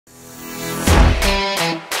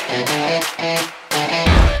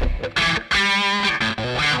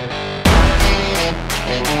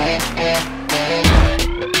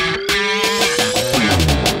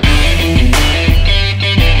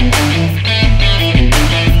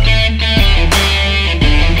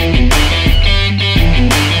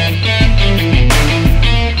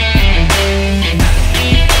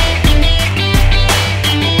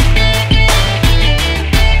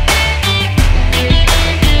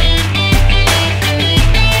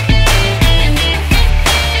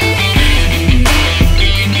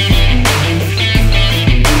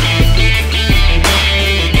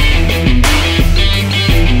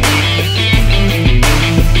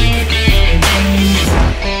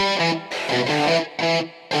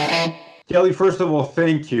Kelly, first of all,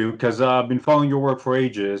 thank you because I've been following your work for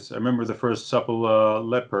ages. I remember the first Supple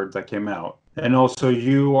Leopard that came out. And also,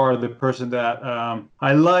 you are the person that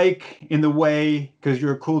I like in the way because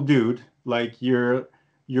you're a cool dude. Like you're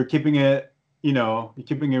keeping it, you're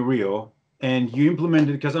keeping it real. And you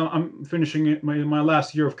implemented because I'm finishing my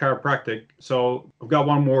last year of chiropractic, so I've got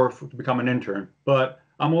one more to become an intern. But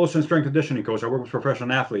I'm also a strength conditioning coach. I work with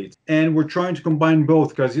professional athletes, and we're trying to combine both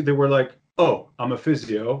because they were like, "Oh, I'm a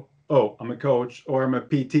physio. Oh, I'm a coach, or I'm a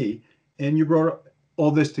PT," and you brought all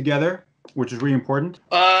this together, which is really important.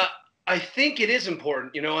 Uh, I think it is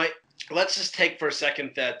important. Let's just take for a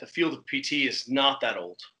second that the field of PT is not that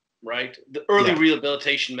old, right? The early Yeah.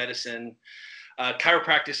 rehabilitation medicine,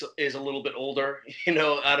 chiropractic is a little bit older,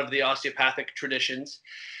 out of the osteopathic traditions.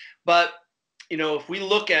 But, if we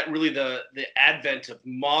look at really the advent of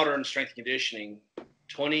modern strength and conditioning,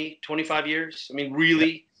 20, 25 years, I mean,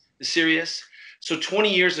 really serious. So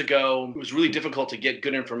 20 years ago, it was really difficult to get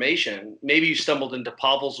good information. Maybe you stumbled into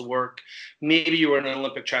Pavel's work. Maybe you were an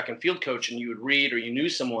Olympic track and field coach and you would read or you knew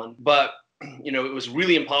someone. But, it was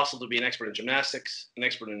really impossible to be an expert in gymnastics, an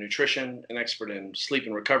expert in nutrition, an expert in sleep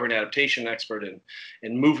and recovery and adaptation, an expert in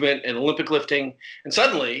movement and Olympic lifting. And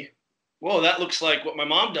suddenly, whoa, that looks like what my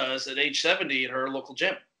mom does at age 70 at her local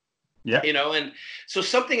gym. Yeah. And so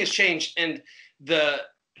something has changed. And I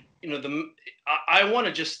want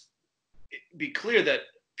to just be clear that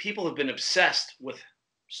people have been obsessed with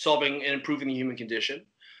solving and improving the human condition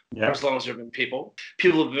for as long as there have been people.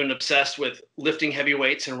 People have been obsessed with lifting heavy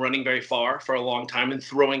weights and running very far for a long time and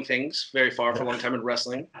throwing things very far for a long time and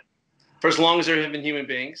wrestling for as long as there have been human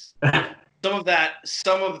beings. Some of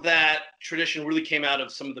that tradition really came out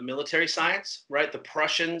of some of the military science, right? The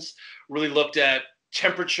Prussians really looked at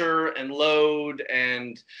temperature and load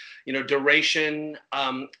and duration.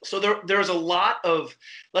 So there's a lot of,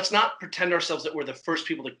 let's not pretend ourselves that we're the first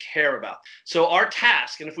people to care about. So our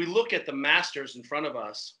task, and if we look at the masters in front of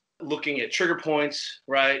us, looking at trigger points,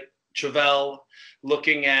 right? Travell,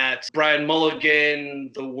 looking at Brian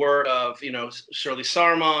Mulligan, the work of Shirley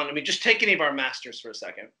Sarmon. I mean, just take any of our masters for a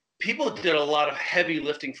second. People did a lot of heavy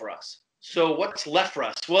lifting for us. So what's left for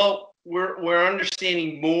us? Well, we're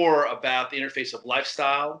understanding more about the interface of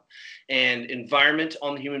lifestyle and environment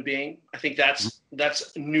on the human being. I think that's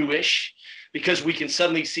newish because we can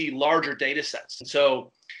suddenly see larger data sets. And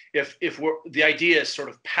so if the idea is sort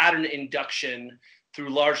of pattern induction through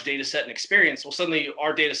large data set and experience, well, suddenly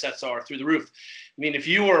our data sets are through the roof. I mean, if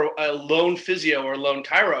you were a lone physio or a lone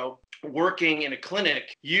chiro working in a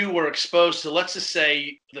clinic, you were exposed to, let's just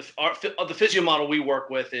say, the physio model we work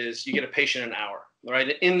with is you get a patient an hour,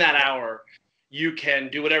 right? In that hour, you can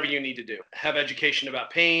do whatever you need to do. Have education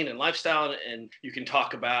about pain and lifestyle, and you can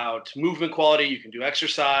talk about movement quality. You can do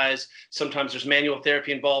exercise. Sometimes there's manual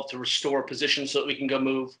therapy involved to restore position so that we can go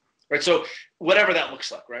move, right? So whatever that looks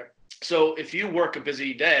like, right? So if you work a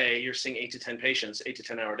busy day, you're seeing 8 to 10 patients, 8 to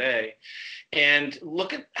 10 hour day, and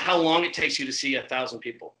look at how long it takes you to see 1,000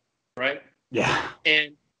 people, right? Yeah.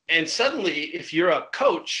 And suddenly, if you're a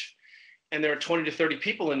coach and there are 20 to 30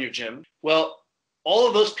 people in your gym, well, all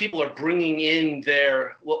of those people are bringing in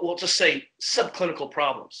their, we'll just say, subclinical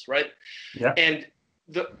problems, right? Yeah. And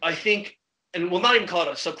I think, and we'll not even call it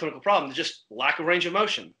a subclinical problem, just lack of range of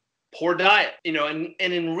motion, poor diet, and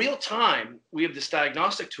in real time, we have this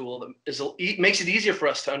diagnostic tool that makes it easier for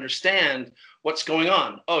us to understand what's going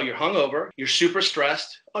on. Oh, you're hungover, you're super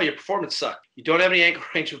stressed. Oh, your performance sucked. You don't have any ankle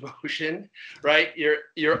range of motion, right?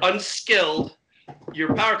 You're unskilled.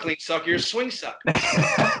 Your power clean suck. Your swing suck.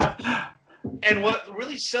 And what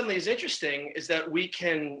really suddenly is interesting is that we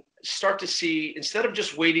can start to see, instead of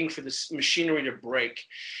just waiting for this machinery to break,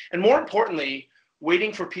 and more importantly,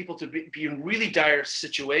 waiting for people to be in really dire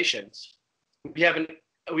situations, we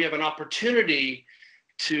have an opportunity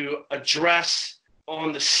to address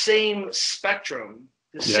on the same spectrum,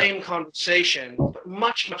 the same conversation, but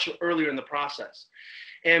much, much earlier in the process.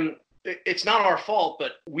 And it's not our fault,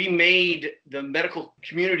 but we made the medical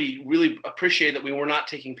community really appreciate that we were not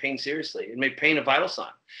taking pain seriously and made pain a vital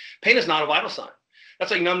sign. Pain is not a vital sign.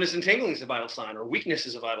 That's like numbness and tingling is a vital sign, or weakness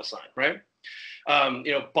is a vital sign, right?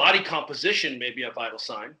 Body composition may be a vital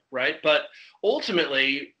sign, right? But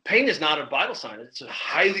ultimately, pain is not a vital sign. It's a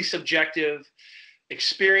highly subjective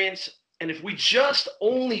experience. And if we just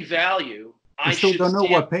only value, We still don't know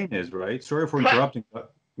what pain is, right? Sorry for interrupting,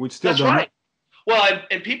 but we still don't know. Well,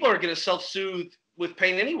 and people are going to self-soothe with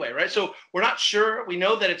pain anyway, right? So we're not sure. We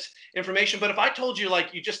know that it's information, but if I told you,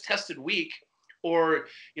 like, you just tested weak, or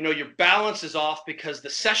your balance is off because the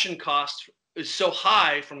session cost is so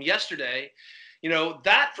high from yesterday,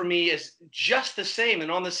 that for me is just the same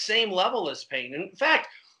and on the same level as pain. And in fact,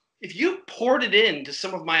 if you poured it into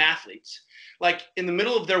some of my athletes, like in the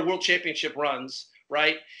middle of their world championship runs,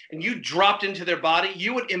 right, and you dropped into their body,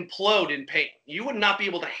 you would implode in pain. You would not be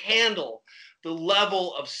able to handle the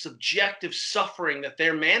level of subjective suffering that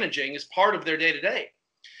they're managing as part of their day-to-day.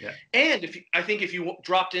 Yeah. And I think if you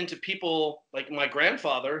dropped into people like my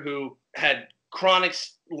grandfather, who had chronic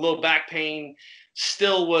low back pain,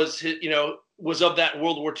 still was, was of that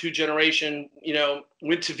World War II generation,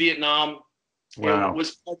 went to Vietnam, Wow.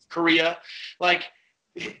 Was Korea, like,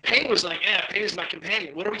 pain was like, yeah, pain is my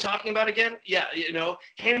companion. What are we talking about again? Yeah,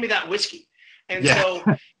 hand me that whiskey. And so,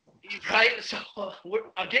 right? So,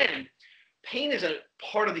 again, pain is a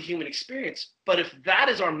part of the human experience. But if that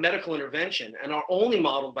is our medical intervention and are only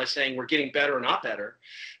modeled by saying we're getting better or not better,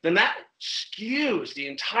 then that skews the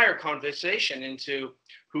entire conversation into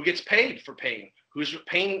who gets paid for pain, whose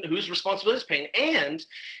responsibility is pain. And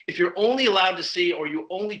if you're only allowed to see, or you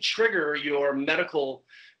only trigger your medical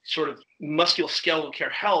sort of musculoskeletal care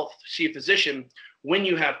health, see a physician when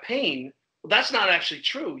you have pain, well, that's not actually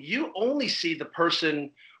true. You only see the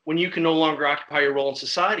person when you can no longer occupy your role in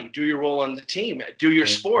society, do your role on the team, do your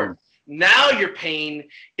sport. Now your pain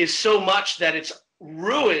is so much that it's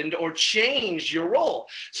ruined or changed your role.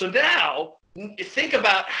 So now think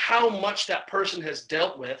about how much that person has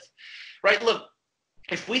dealt with, right? Look,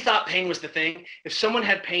 if we thought pain was the thing, if someone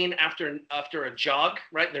had pain after a jog,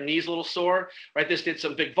 right, their knee's a little sore, right, this did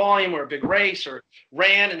some big volume or a big race or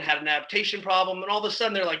ran and had an adaptation problem, and all of a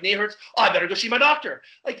sudden they're like, knee hurts, oh, I better go see my doctor.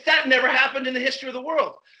 Like, that never happened in the history of the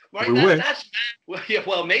world, right? That's well, yeah,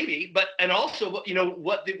 well, maybe, but, and also,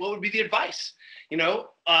 what would be the advice?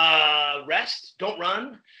 Rest, don't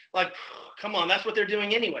run. Like, come on, that's what they're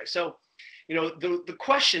doing anyway. So, the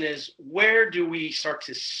question is, where do we start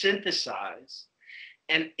to synthesize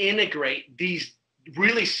and integrate these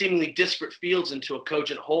really seemingly disparate fields into a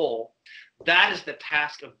cogent whole? That is the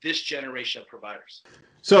task of this generation of providers.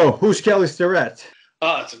 So who's Kelly Starrett?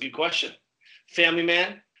 That's a good question. Family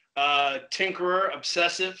man, tinkerer,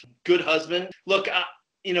 obsessive, good husband. Look,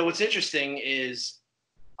 what's interesting is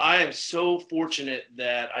I am so fortunate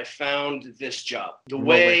that I found this job. The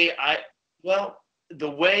way I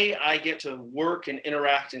get to work and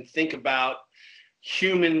interact and think about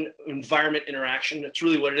human environment interaction. That's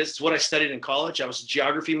really what it is. It's what I studied in college. I was a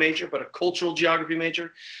geography major, but a cultural geography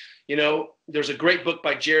major. There's a great book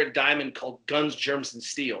by Jared Diamond called Guns, Germs, and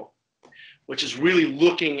Steel, which is really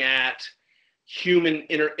looking at human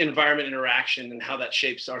environment interaction and how that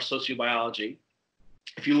shapes our sociobiology.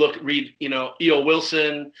 If you read E.O.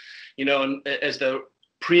 Wilson, and as the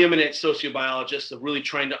preeminent sociobiologist of really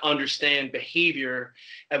trying to understand behavior,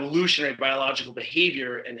 evolutionary biological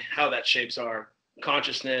behavior, and how that shapes our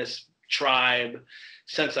consciousness, tribe,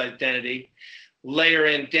 sense identity. Layer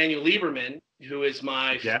in Daniel Lieberman, who is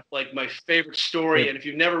my favorite story. And if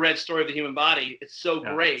you've never read Story of the Human Body, it's so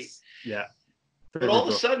great. Yeah. But all of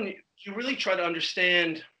a sudden, you really try to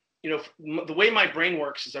understand, the way my brain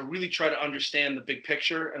works is I really try to understand the big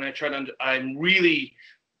picture. And I try to,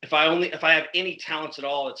 if I have any talents at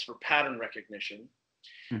all, it's for pattern recognition.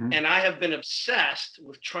 Mm-hmm. And I have been obsessed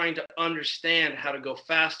with trying to understand how to go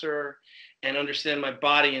faster and understand my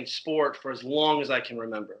body in sport for as long as I can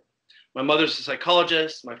remember. My mother's a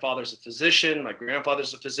psychologist, my father's a physician, my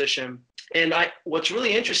grandfather's a physician. And what's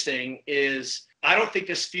really interesting is I don't think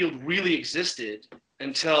this field really existed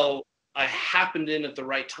until I happened in at the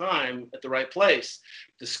right time, at the right place.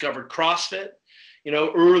 Discovered CrossFit,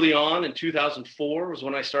 early on in 2004 was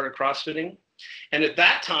when I started CrossFitting. And at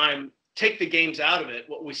that time, take the games out of it,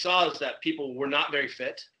 what we saw is that people were not very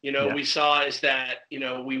fit. We saw is that,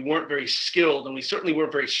 we weren't very skilled, and we certainly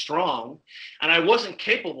weren't very strong. And I wasn't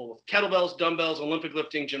capable of kettlebells, dumbbells, Olympic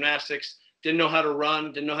lifting, gymnastics, didn't know how to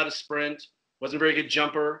run, didn't know how to sprint, wasn't a very good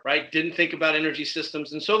jumper, right? Didn't think about energy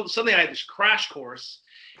systems. And so suddenly I had this crash course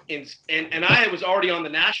and I was already on the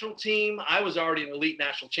national team. I was already an elite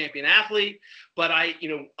national champion athlete, but I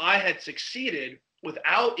had succeeded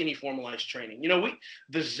without any formalized training.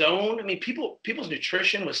 The zone, people's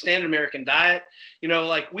nutrition was standard American diet,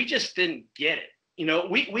 we just didn't get it.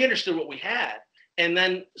 We understood what we had. And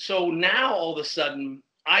then, so now all of a sudden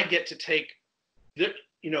I get to take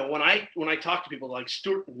when I talk to people like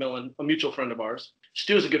Stuart McMillan, a mutual friend of ours,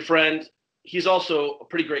 Stu is a good friend. He's also a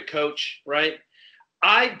pretty great coach, right?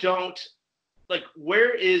 I don't,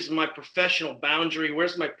 where is my professional boundary?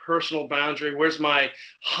 Where's my personal boundary? Where's my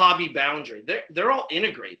hobby boundary? They're all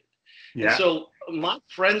integrated. Yeah. And so my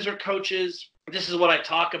friends are coaches. This is what I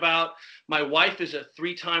talk about. My wife is a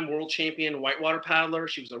 3-time world champion whitewater paddler.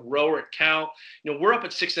 She was a rower at Cal. We're up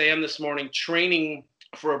at 6 a.m. this morning training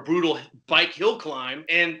for a brutal bike hill climb.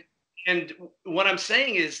 And what I'm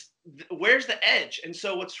saying is where's the edge? And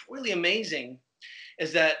so what's really amazing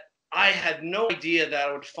is that I had no idea that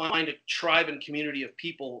I would find a tribe and community of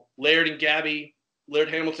people, Laird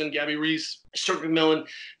Hamilton, Gabby Reese, Stuart McMillan,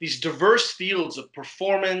 these diverse fields of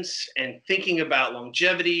performance and thinking about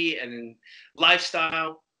longevity and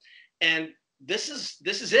lifestyle. And this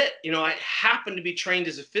is it. You know, I happen to be trained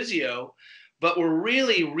as a physio, but we're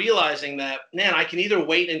really realizing that, man, I can either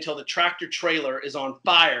wait until the tractor trailer is on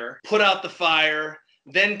fire, put out the fire,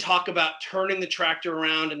 then talk about turning the tractor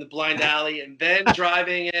around in the blind alley and then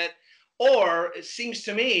driving it. Or it seems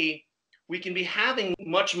to me we can be having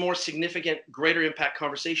much more significant, greater impact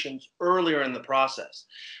conversations earlier in the process,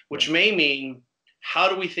 which may mean, how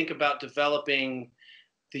do we think about developing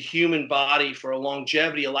the human body for a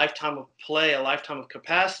longevity, a lifetime of play, a lifetime of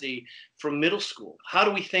capacity from middle school? How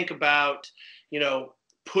do we think about, you know,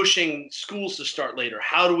 pushing schools to start later?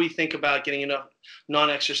 How do we think about getting enough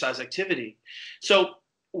non-exercise activity? So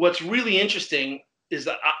what's really interesting is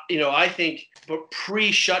that, you know, I think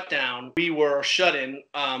pre-shutdown, we were shut in,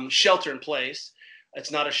 shelter in place.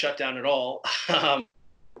 It's not a shutdown at all.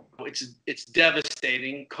 It's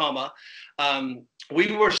devastating,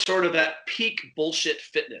 we were sort of at peak bullshit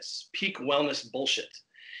fitness, peak wellness bullshit.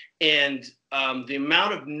 And the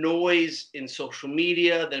amount of noise in social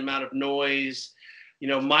media, the amount of noise, you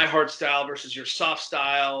know, my hard style versus your soft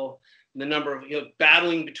style, the number of, you know,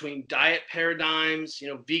 battling between diet paradigms, you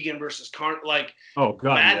know, vegan versus oh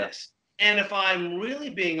God, madness. Yeah. And if I'm really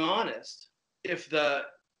being honest, if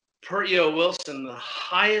per E.O. Wilson, the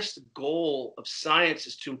highest goal of science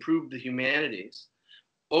is to improve the humanities,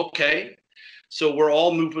 okay, so we're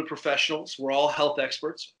all movement professionals, we're all health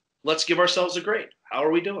experts. Let's give ourselves a grade. How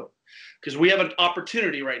are we doing? Because we have an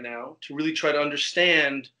opportunity right now to really try to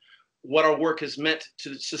understand what our work has meant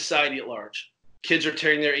to society at large. Kids are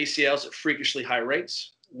tearing their ACLs at freakishly high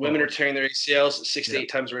rates. Women are tearing their ACLs at 6 to 8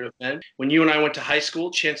 times the rate of men. When you and I went to high school,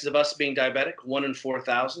 chances of us being diabetic, 1 in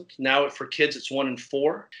 4,000. Now for kids, it's 1 in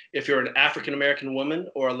 4. If you're an African-American woman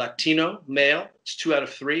or a Latino male, it's 2 out of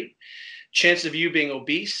 3. Chance of you being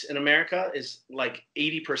obese in America is like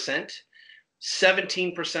 80%.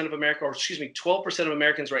 17% of America, or excuse me, 12% of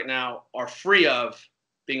Americans right now are free of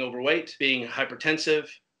being overweight, being hypertensive,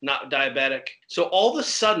 not diabetic. So all of a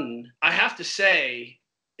sudden, I have to say,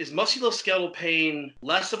 is musculoskeletal pain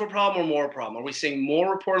less of a problem or more a problem? Are we seeing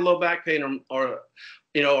more reported low back pain or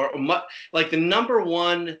like the number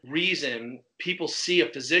one reason people see a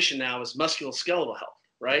physician now is musculoskeletal health,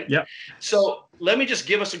 right? Yeah. So let me just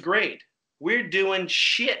give us a grade. We're doing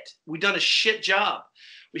shit. We've done a shit job.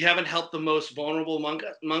 We haven't helped the most vulnerable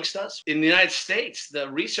amongst us. In the United States, the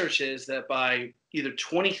research is that by either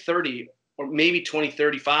 2030 or maybe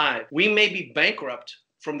 2035, we may be bankrupt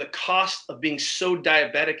from the cost of being so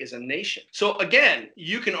diabetic as a nation. So again,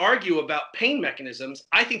 you can argue about pain mechanisms.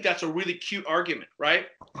 I think that's a really cute argument, right?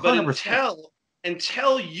 100%. But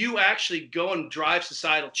until you actually go and drive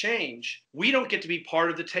societal change, we don't get to be part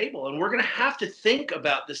of the table. And we're going to have to think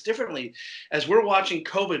about this differently as we're watching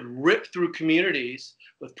COVID rip through communities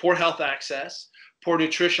with poor health access, poor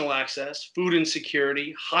nutritional access, food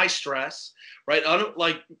insecurity, high stress, right?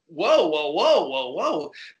 Like,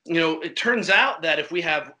 whoa. You know, it turns out that if we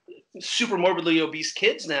have super morbidly obese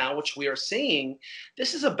kids now, which we are seeing,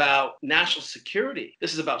 this is about national security.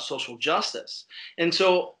 This is about social justice. And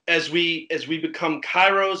so as we become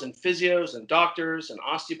chiros and physios and doctors and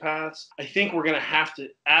osteopaths, I think we're going to have to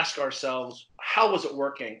ask ourselves, how was it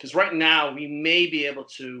working? Because right now we may be able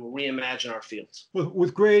to reimagine our fields.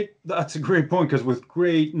 That's a great point, because with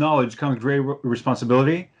great knowledge comes great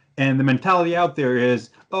responsibility. And the mentality out there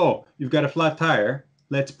is, oh, you've got a flat tire,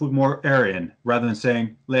 let's put more air in, rather than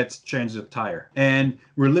saying, let's change the tire. And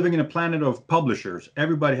we're living in a planet of publishers.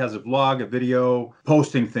 Everybody has a vlog, a video,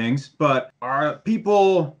 posting things. But are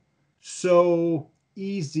people so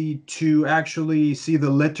easy to actually see the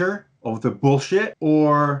litter of the bullshit?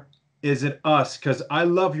 Or is it us? Because I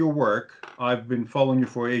love your work. I've been following you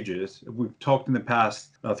for ages. We've talked in the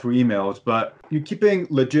past through emails, but you're keeping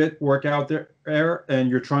legit work out there and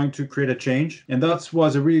you're trying to create a change. And that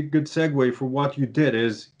was a really good segue for what you did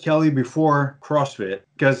is Kelly before CrossFit.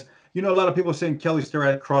 Because, you know, a lot of people saying Kelly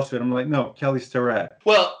Starrett CrossFit. I'm like, no, Kelly Starrett.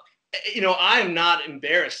 Well, you know, I'm not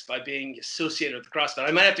embarrassed by being associated with CrossFit.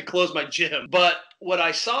 I might have to close my gym. But what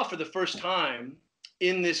I saw for the first time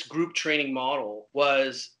in this group training model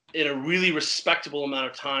was, in a really respectable amount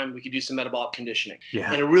of time, we could do some metabolic conditioning.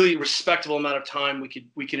 Yeah. In a really respectable amount of time,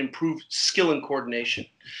 we could improve skill and coordination.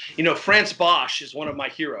 You know, Franz Bosch is one of my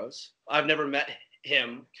heroes. I've never met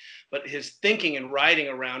him, but his thinking and writing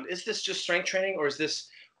around, is this just strength training or is this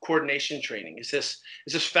coordination training? Is this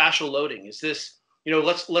fascial loading? Is this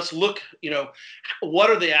Let's look, what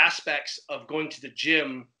are the aspects of going to the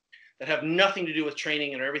gym that have nothing to do with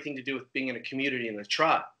training and everything to do with being in a community and a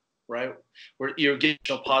tribe, right? Where you're getting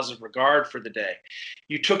a positive regard for the day.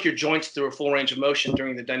 You took your joints through a full range of motion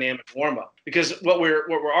during the dynamic warm-up. Because what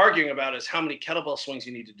we're arguing about is how many kettlebell swings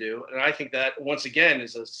you need to do. And I think that, once again,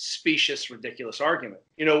 is a specious, ridiculous argument.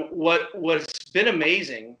 What's been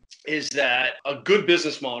amazing is that a good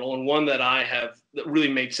business model, and one that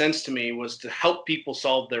really made sense to me, was to help people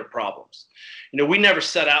solve their problems. We never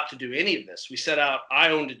set out to do any of this. I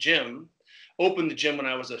owned a gym, opened the gym when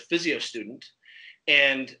I was a physio student,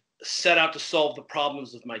 and set out to solve the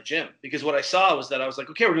problems of my gym. Because what I saw was that I was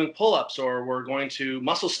like, okay, we're doing pull-ups, or we're going to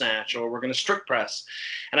muscle snatch, or we're going to strict press.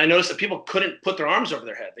 And I noticed that people couldn't put their arms over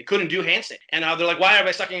their head. They couldn't do handstand. And they're like, why am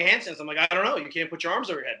I sucking handstands? I'm like, I don't know. You can't put your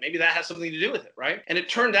arms over your head. Maybe that has something to do with it, right? And it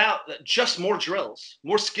turned out that just more drills,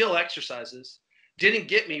 more skill exercises didn't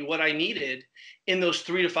get me what I needed in those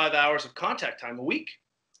 3 to 5 hours of contact time a week,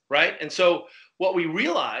 right? And so what we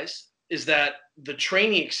realized is that the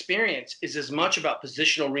training experience is as much about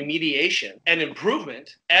positional remediation and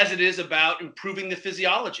improvement as it is about improving the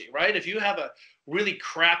physiology, right? If you have a really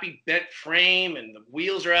crappy bent frame and the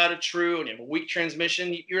wheels are out of true and you have a weak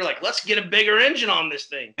transmission, you're like, let's get a bigger engine on this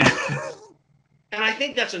thing. And I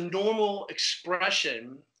think that's a normal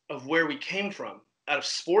expression of where we came from out of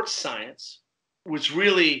sports science,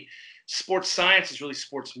 sports science is really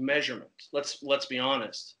sports measurement. Let's be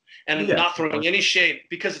honest. And not throwing any shade,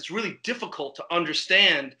 because it's really difficult to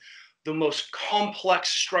understand the most complex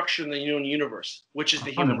structure in the known universe, which is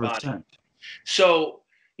the human 100%. Body. So,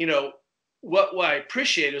 what I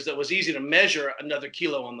appreciate is that it was easy to measure another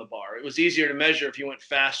kilo on the bar. It was easier to measure if you went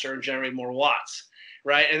faster and generated more watts,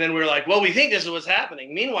 right? And then we were like, well, we think this is what's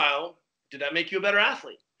happening. Meanwhile, did that make you a better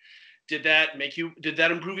athlete? Did that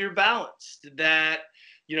improve your balance? Did that,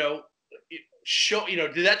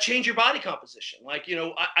 did that change your body composition?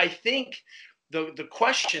 I think the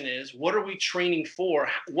question is, what are we training for?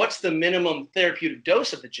 What's the minimum therapeutic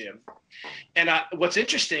dose of the gym? And what's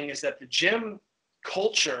interesting is that the gym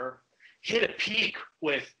culture hit a peak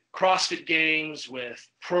with CrossFit Games, with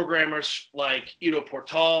programmers like Ido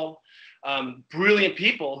Portal, brilliant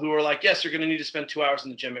people who are like, yes, you're going to need to spend 2 hours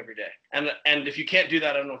in the gym every day. And if you can't do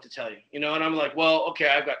that, I don't know what to tell you. And I'm like, well, okay,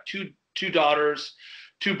 I've got two daughters,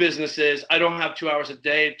 2 businesses. I don't have 2 hours a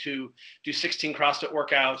day to do 16 CrossFit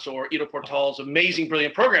workouts or Ido Portal's amazing,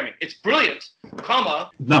 brilliant programming. It's brilliant,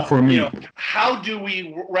 not for me. How do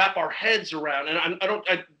we wrap our heads around? And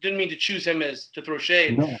I didn't mean to choose him as to throw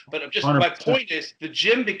shade, but just 100%. My point is, the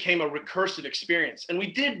gym became a recursive experience, and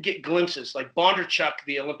we did get glimpses. Like Bondarchuk,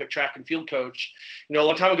 the Olympic track and field coach, a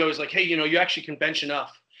long time ago, was like, hey, you actually can bench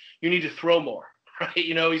enough. You need to throw more.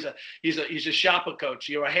 Right? He's a Shapa coach,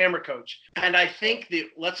 a hammer coach. And I think that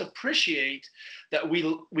let's appreciate that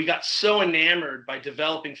we got so enamored by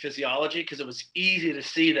developing physiology, because it was easy to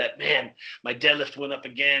see that, man, my deadlift went up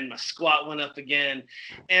again, my squat went up again.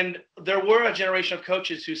 And there were a generation of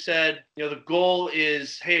coaches who said, the goal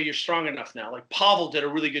is, hey, you're strong enough now. Like Pavel did a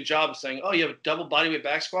really good job of saying, oh, you have a double bodyweight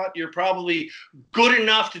back squat? You're probably good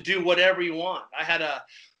enough to do whatever you want. I had a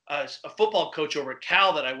football coach over at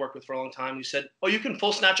Cal that I worked with for a long time who said, oh, you can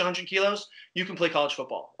full snatch 100 kilos, you can play college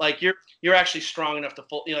football. Like you're actually strong enough to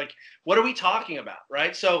full, like, what are we talking about,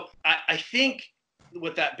 right? So I think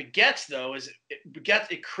what that begets, though, is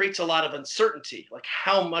it creates a lot of uncertainty, like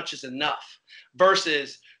how much is enough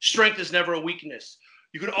versus strength is never a weakness.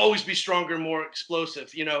 You can always be stronger, more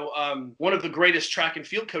explosive. One of the greatest track and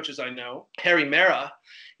field coaches I know, Harry Mara,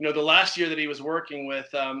 the last year that he was working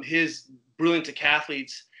with his brilliant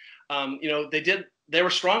decathletes, they were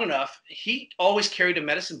strong enough. He always carried a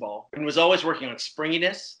medicine ball and was always working on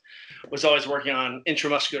springiness, was always working on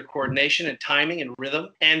intramuscular coordination and timing and rhythm.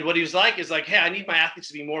 And what he was like is like, hey, I need my athletes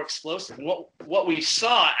to be more explosive. And what we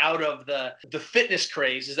saw out of the fitness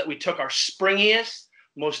craze is that we took our springiest,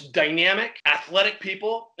 most dynamic, athletic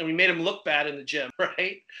people, and we made them look bad in the gym,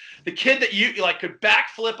 right? The kid that you like could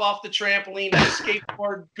backflip off the trampoline,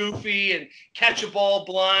 skateboard goofy, and catch a ball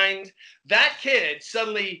blind. That kid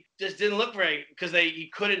suddenly just didn't look very, because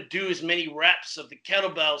he couldn't do as many reps of the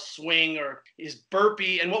kettlebell swing or his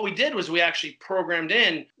burpee. And what we did was we actually programmed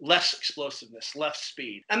in less explosiveness, less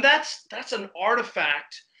speed. And that's an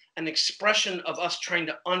artifact, an expression of us trying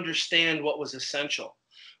to understand what was essential.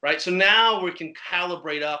 Right. So now we can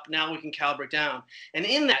calibrate up. Now we can calibrate down. And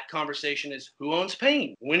in that conversation is, who owns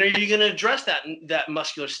pain? When are you going to address that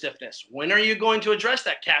muscular stiffness? When are you going to address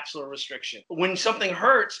that capsular restriction? When something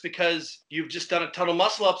hurts because you've just done a ton of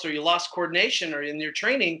muscle ups or you lost coordination or in your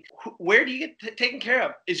training, where do you get taken care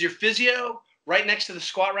of? Is your physio right next to the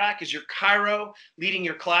squat rack is your chiro leading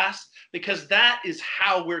your class, because that is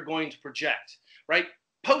how we're going to project, right?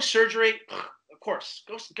 Post-surgery, of course,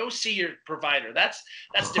 go see your provider. That's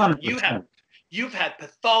different. 100%. You've had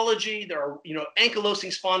pathology. There are,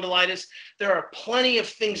 ankylosing spondylitis. There are plenty of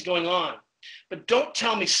things going on. But don't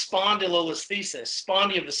tell me spondylolisthesis,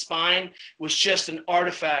 spondy of the spine, was just an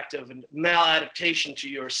artifact of a maladaptation to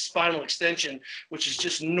your spinal extension, which is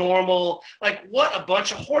just normal. Like, what a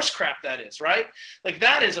bunch of horse crap that is, right? Like,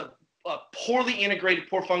 that is a poorly integrated,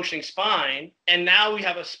 poor functioning spine. And now we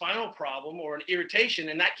have a spinal problem or an irritation,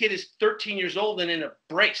 and that kid is 13 years old and in a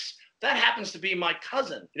brace. That happens to be my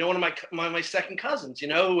cousin, one of my second cousins,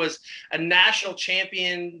 who was a national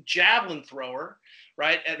champion javelin thrower,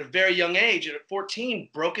 right? At a very young age, at 14,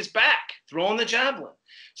 broke his back throwing the javelin.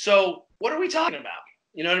 So what are we talking about?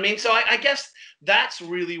 You know what I mean? So I guess that's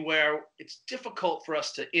really where it's difficult for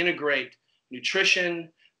us to integrate nutrition,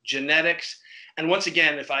 genetics. And once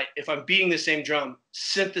again, if I'm beating the same drum,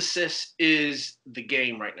 synthesis is the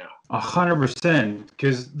game right now. 100%,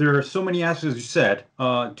 because there are so many aspects, as you said,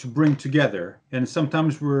 to bring together, and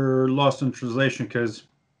sometimes we're lost in translation because,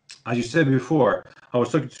 as you said before, I was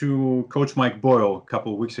talking to Coach Mike Boyle a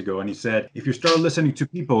couple of weeks ago, and he said, if you start listening to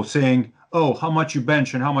people saying, oh, how much you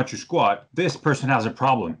bench and how much you squat, this person has a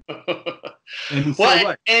problem. And he's so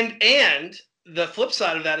right. And the flip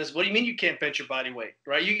side of that is, what do you mean you can't bench your body weight,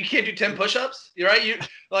 right? You can't do 10 push-ups, right? You're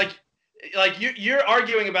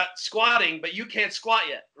arguing about squatting, but you can't squat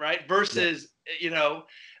yet, right? Versus, you can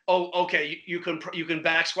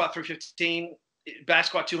back squat 315, back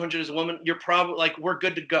squat 200 as a woman. You're probably like, we're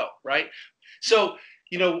good to go, right? So,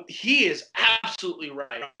 he is absolutely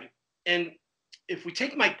right. And if we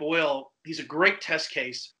take Mike Boyle, he's a great test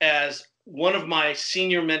case as one of my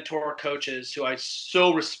senior mentor coaches who I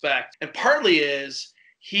so respect. And partly is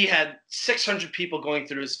he had 600 people going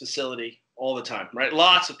through his facility all the time, right?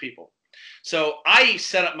 Lots of people. So I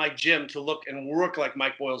set up my gym to look and work like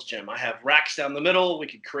Mike Boyle's gym. I have racks down the middle. We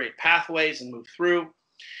could create pathways and move through.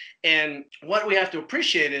 And what we have to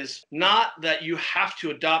appreciate is not that you have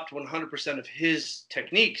to adopt 100% of his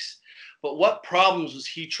techniques, but what problems was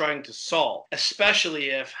he trying to solve?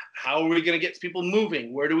 Especially if, how are we going to get people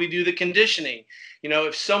moving? Where do we do the conditioning?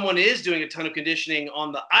 If someone is doing a ton of conditioning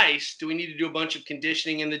on the ice, do we need to do a bunch of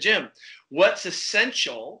conditioning in the gym? What's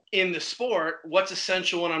essential in the sport? What's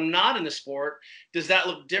essential when I'm not in the sport? Does that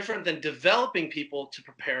look different than developing people to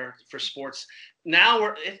prepare for sports?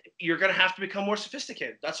 Now you're going to have to become more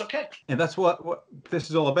sophisticated. That's okay. And that's what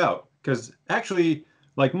this is all about. Because actually,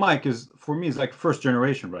 like Mike for me, is like first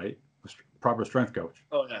generation, right? Proper strength coach.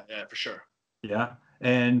 Oh yeah, for sure. Yeah,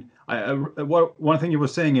 and one thing he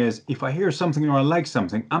was saying is, if I hear something or I like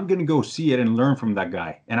something, I'm gonna go see it and learn from that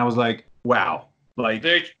guy. And I was like, wow, like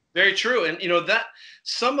very, very true. And that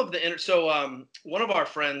some of the one of our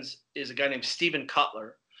friends is a guy named Stephen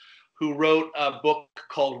Cutler, who wrote a book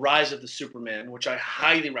called Rise of the Superman, which I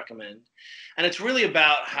highly recommend. And it's really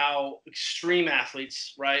about how extreme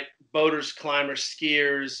athletes, right, boaters, climbers,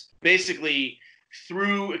 skiers, basically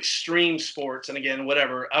through extreme sports, and again,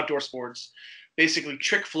 whatever, outdoor sports, basically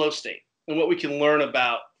trick flow state and what we can learn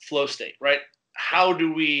about flow state, right? How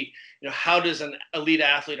do we, how does an elite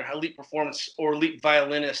athlete or elite performance or elite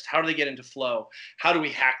violinist, how do they get into flow? How do we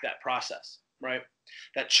hack that process, right?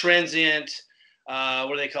 That transient, what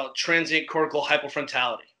do they call it? Transient cortical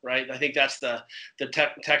hypofrontality, right? I think that's the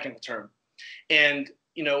technical term. And,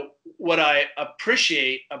 what I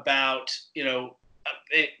appreciate about,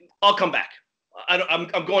 I'll come back. I'm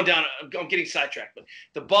going down. I'm getting sidetracked. But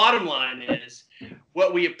the bottom line is,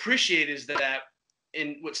 what we appreciate is that,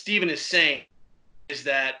 and what Stephen is saying is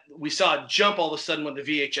that we saw a jump all of a sudden when the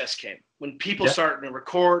VHS came, when people started to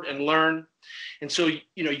record and learn, and so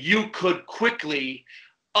you could quickly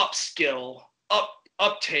upskill,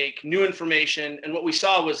 uptake new information. And what we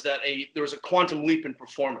saw was that there was a quantum leap in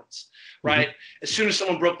performance. Right. Mm-hmm. As soon as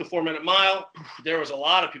someone broke the 4-minute mile, there was a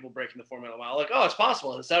lot of people breaking the 4-minute mile. Like, oh, it's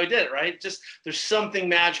possible. That's how he did it. Right. Just there's something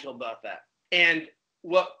magical about that. And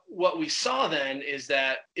what we saw then is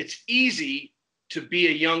that it's easy to be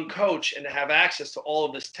a young coach and to have access to all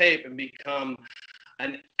of this tape and become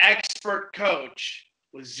an expert coach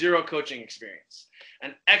with zero coaching experience,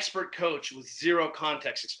 an expert coach with zero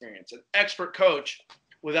context experience, an expert coach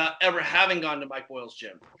without ever having gone to Mike Boyle's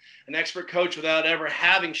gym, an expert coach without ever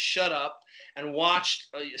having shut up and watched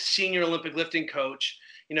a senior Olympic lifting coach.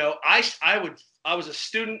 I was a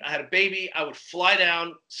student, I had a baby, I would fly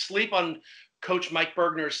down, sleep on Coach Mike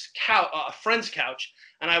Bergner's couch, a friend's couch,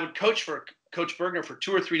 and I would coach for Coach Bergner for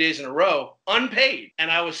 2 or 3 days in a row, unpaid.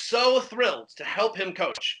 And I was so thrilled to help him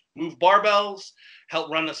coach, move barbells,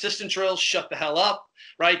 help run assistant drills, shut the hell up,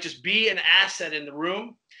 right? Just be an asset in the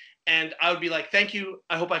room. And I would be like, thank you.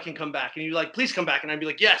 I hope I can come back. And you'd be like, please come back. And I'd be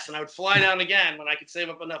like, yes. And I would fly down again when I could save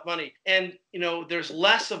up enough money. And, there's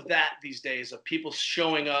less of that these days, of people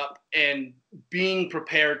showing up and being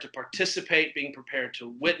prepared to participate, being prepared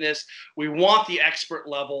to witness. We want the expert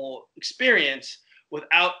level experience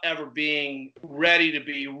without ever being ready to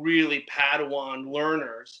be really Padawan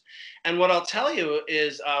learners. And what I'll tell you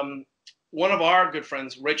is one of our good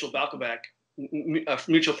friends, Rachel Balkobeck, a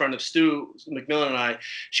mutual friend of Stu McMillan and I,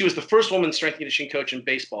 she was the first woman strength and conditioning coach in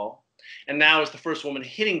baseball, and now is the first woman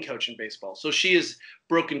hitting coach in baseball. So she is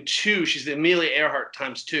broken 2. She's the Amelia Earhart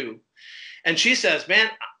times 2. And she says, man,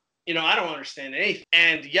 I don't understand anything.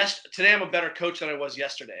 And today I'm a better coach than I was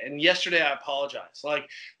yesterday. And yesterday I apologize. Like,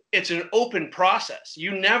 it's an open process.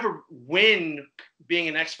 You never win being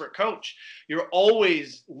an expert coach. You're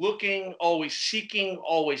always looking, always seeking,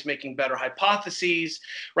 always making better hypotheses,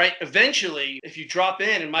 right? Eventually, if you drop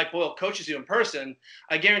in and Mike Boyle coaches you in person,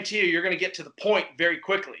 I guarantee you're going to get to the point very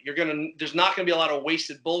quickly. There's not going to be a lot of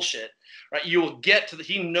wasted bullshit, right? You will get to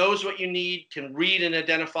he knows what you need, can read and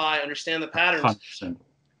identify, understand the patterns. 100%.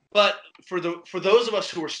 But for those of us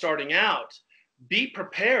who are starting out, be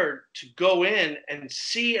prepared to go in and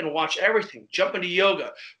see and watch everything. Jump into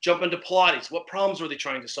yoga, jump into Pilates. What problems are they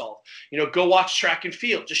trying to solve? Go watch track and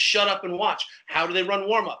field. Just shut up and watch. How do they run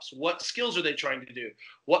warm-ups? What skills are they trying to do?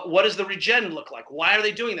 What does the regen look like? Why are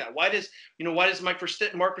they doing that? Why does Mark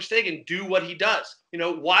Verstegen do what he does?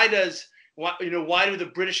 Why do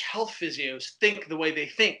the British health physios think the way they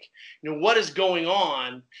think? What is going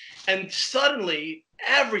on? And suddenly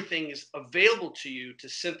everything is available to you to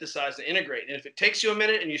synthesize and integrate. And if it takes you a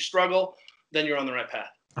minute and you struggle, then you're on the right path.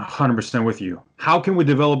 100% with you. How can we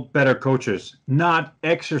develop better coaches, not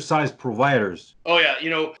exercise providers? Oh yeah.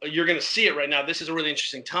 You're going to see it right now. This is a really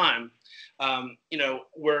interesting time.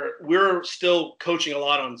 We're still coaching a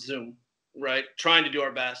lot on Zoom, right? Trying to do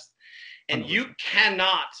our best. And 100%. You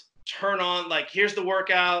cannot turn on, like, here's the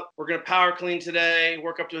workout. We're going to power clean today,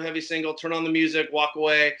 work up to a heavy single, turn on the music, walk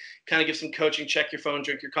away, kind of give some coaching, check your phone,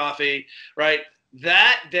 drink your coffee, right?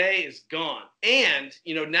 That day is gone. And,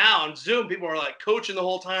 now on Zoom, people are like coaching the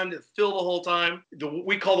whole time, to fill the whole time.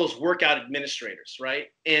 We call those workout administrators,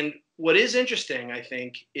 right? And what is interesting, I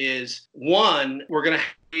think, is one, we're going to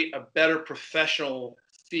create a better professional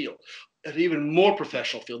field, an even more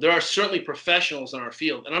professional field. There are certainly professionals in our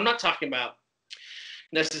field. And I'm not talking about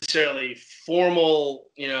necessarily formal,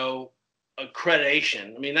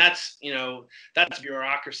 accreditation. I mean, that's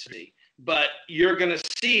bureaucracy. But you're going to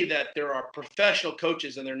see that there are professional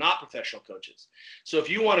coaches and they're not professional coaches. So if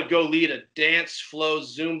you want to go lead a dance, flow,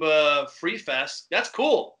 Zumba, free fest, that's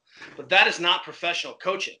cool. But that is not professional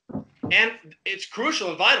coaching. And it's crucial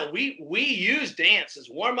and vital. We use dance as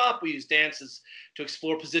warm up. We use dances to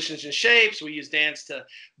explore positions and shapes. We use dance to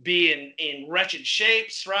be in wretched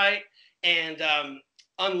shapes, right? And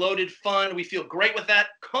unloaded fun. We feel great with that,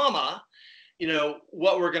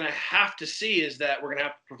 what we're going to have to see is that we're going to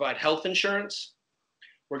have to provide health insurance.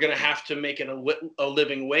 We're going to have to make it a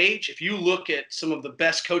living wage. If you look at some of the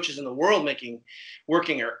best coaches in the world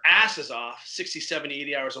working their asses off 60, 70,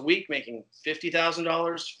 80 hours a week, making $50,000,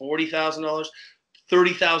 $40,000,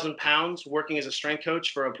 30,000 pounds working as a strength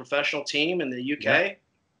coach for a professional team in the UK. Yeah.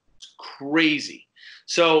 It's crazy.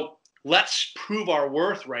 So let's prove our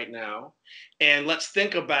worth right now. And let's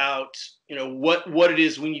think about, what it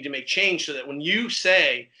is we need to make change so that when you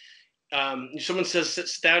say, someone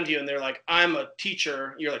sits down to you and they're like, I'm a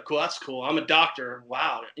teacher. You're like, cool, that's cool. I'm a doctor.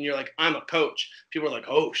 Wow. And you're like, I'm a coach. People are like,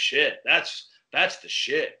 oh shit, that's the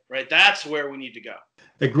shit, right? That's where we need to go.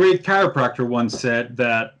 A great chiropractor once said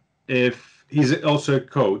that if he's also a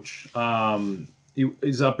coach,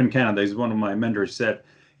 he's up in Canada. He's one of my mentors, said,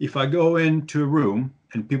 if I go into a room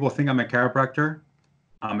and people think I'm a chiropractor,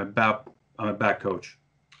 I'm a bad coach.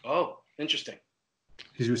 Oh, interesting.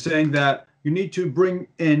 Because you're saying that you need to bring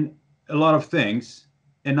in a lot of things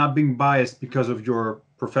and not being biased because of your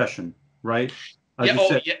profession, right?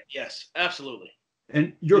 Yes, absolutely.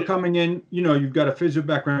 And you're coming in, you've got a physio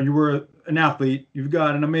background. You were an athlete. You've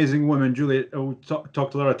got an amazing woman, Juliet. We talked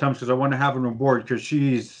a lot of times because I want to have her on board because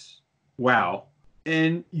she's wow.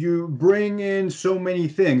 And you bring in so many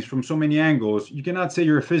things from so many angles. You cannot say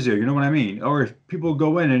you're a physio, you know what I mean? Or if people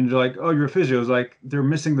go in and they're like, oh, you're a physio, it's like they're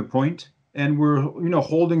missing the point. And we're,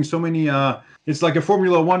 holding so many, it's like a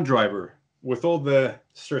Formula One driver with all the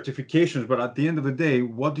certifications. But at the end of the day,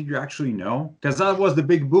 what do you actually know? Because that was the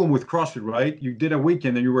big boom with CrossFit, right? You did a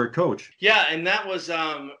weekend and you were a coach. Yeah, and that was,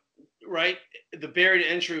 right, the barrier to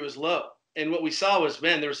entry was low. And what we saw was,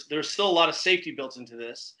 man, there's still a lot of safety built into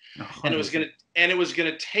this, and it was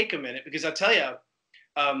gonna take a minute, because I tell you,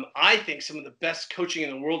 I think some of the best coaching in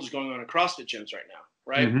the world is going on in CrossFit gyms right now,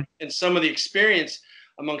 right? Mm-hmm. And some of the experience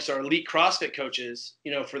amongst our elite CrossFit coaches,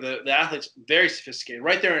 for the athletes, very sophisticated.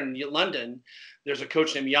 Right there in London, there's a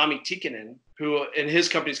coach named Jami Tikkanen, who, and his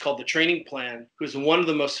company is called The Training Plan, who's one of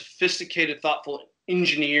the most sophisticated, thoughtful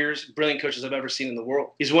engineers, brilliant coaches I've ever seen in the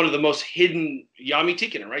world. He's one of the most hidden, Jami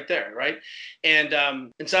Tikkanen, right there, right? And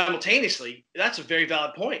simultaneously, that's a very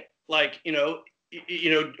valid point. Like,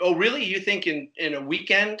 oh, really? You think in a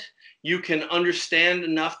weekend you can understand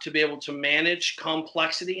enough to be able to manage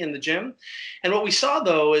complexity in the gym? And what we saw,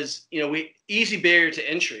 though, is, easy barrier to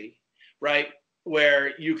entry, right?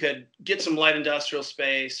 Where you could get some light industrial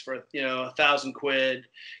space for, £1,000.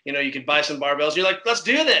 You could buy some barbells. You're like, let's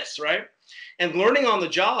do this, right? And learning on the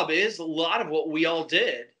job is a lot of what we all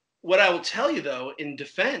did. What I will tell you, though, in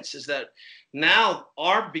defense, is that now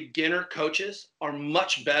our beginner coaches are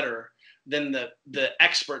much better than the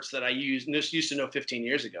experts that I used to know 15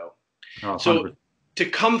 years ago. Oh, so to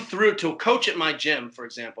come through to coach at my gym, for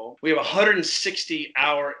example, we have a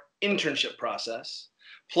 160-hour internship process,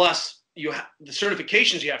 plus the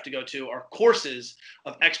certifications you have to go to are courses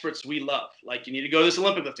of experts we love. Like, you need to go to this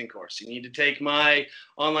Olympic lifting course. You need to take my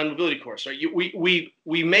online mobility course, right?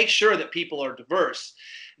 We make sure that people are diverse.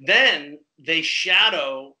 Then they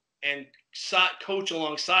shadow and coach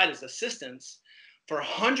alongside as assistants for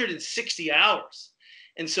 160 hours.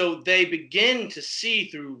 And so they begin to see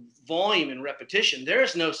through volume and repetition. There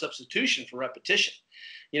is no substitution for repetition,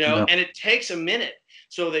 no. And it takes a minute.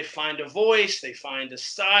 So they find a voice, they find a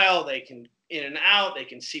style, they can in and out, they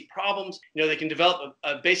can see problems, they can develop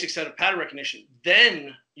a basic set of pattern recognition.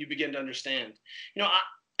 Then you begin to understand.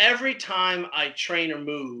 Every time I train or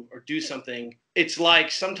move or do something, it's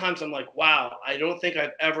like sometimes I'm like, wow, I don't think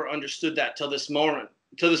I've ever understood that till this moment.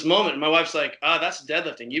 And my wife's like, that's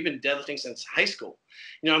deadlifting. You've been deadlifting since high school.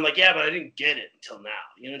 I'm like, yeah, but I didn't get it until now.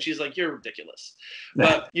 And she's like, you're ridiculous.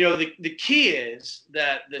 But, the key is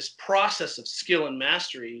that this process of skill and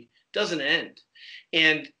mastery doesn't end.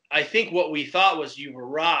 And I think what we thought was you've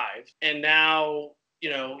arrived and now,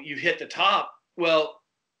 you've hit the top. Well,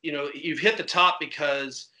 you've hit the top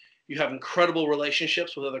because you have incredible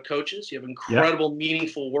relationships with other coaches. You have incredible,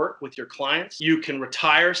 meaningful work with your clients. You can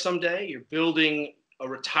retire someday. You're building a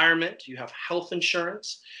retirement. You have health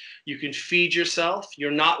insurance. You can feed yourself. You're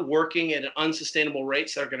not working at unsustainable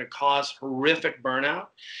rates that are going to cause horrific burnout.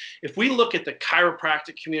 If we look at the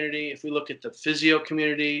chiropractic community, if we look at the physio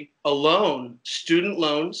community alone, student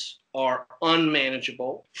loans are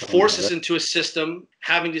unmanageable, force us into a system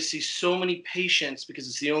having to see so many patients because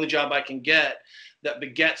it's the only job I can get, that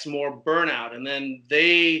begets more burnout. And then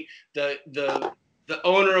the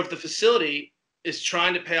owner of the facility is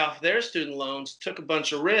trying to pay off their student loans, took a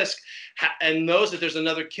bunch of risk, and knows that there's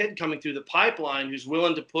another kid coming through the pipeline who's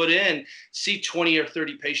willing to put in, see 20 or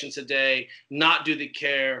 30 patients a day, not do the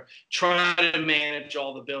care, try to manage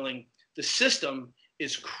all the billing. The system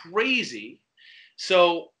is crazy.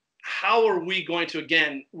 So how are we going to,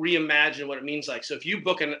 again, reimagine what it means like? So if you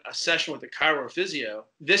book a session with a chiro or physio,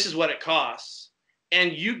 this is what it costs.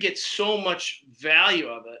 And you get so much value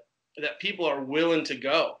of it that people are willing to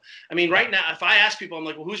go. I mean, right now, if I ask people, I'm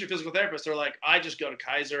like, well, who's your physical therapist? They're like, I just go to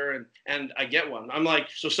Kaiser and I get one. I'm like,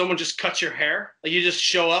 so someone just cuts your hair? Like, you just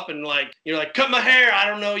show up and you're like, cut my hair. I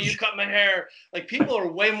don't know. You cut my hair. Like, people are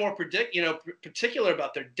way more particular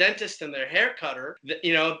about their dentist than their hair cutter.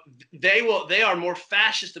 They are more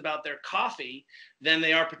fascist about their coffee than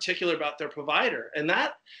they are particular about their provider. And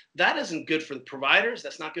that isn't good for the providers.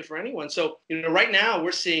 That's not good for anyone. So, right now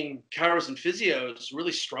we're seeing chiros and physios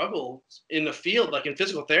really struggle in the field. Like in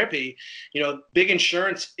physical therapy, big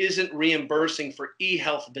insurance isn't reimbursing for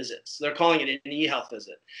e-health visits. They're calling it an e-health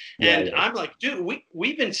visit. And I'm like, dude,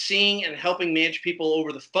 we've been seeing and helping manage people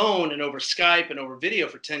over the phone and over Skype and over video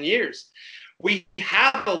for 10 years. We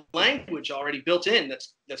have a language already built in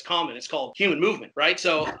that's common. It's called human movement, right?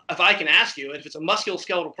 So if I can ask you, if it's a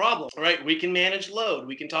musculoskeletal problem, right, we can manage load.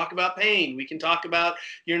 We can talk about pain. We can talk about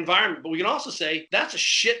your environment. But we can also say, that's a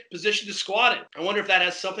shit position to squat in. I wonder if that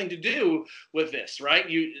has something to do with this, right?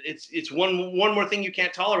 It's one more thing you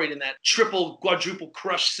can't tolerate in that triple, quadruple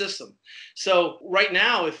crush system. So right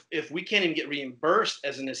now, if we can't even get reimbursed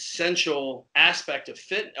as an essential aspect of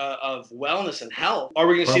of wellness and health, are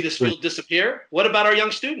we going to see this field disappear? What about our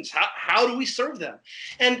young students? How do we serve them?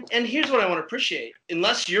 And here's what I want to appreciate.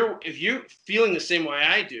 If you're feeling the same way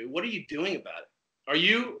I do, what are you doing about it? Are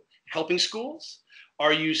you helping schools?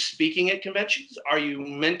 Are you speaking at conventions? Are you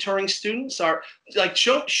mentoring students? Are like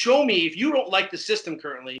show me if you don't like the system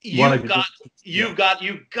currently. You've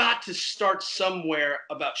got to start somewhere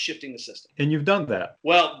about shifting the system. And you've done that.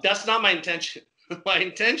 Well, that's not my intention. My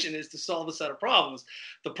intention is to solve a set of problems.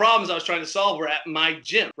 The problems I was trying to solve were at my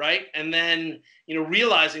gym, right? And then,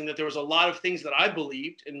 realizing that there was a lot of things that I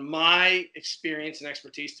believed in my experience and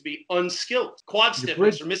expertise to be unskilled. Quad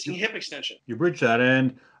stiffness or missing hip extension. You bridge that.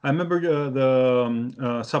 And I remember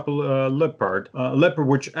the Supple Leopard,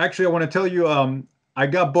 which actually I want to tell you, I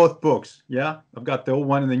got both books. Yeah, I've got the old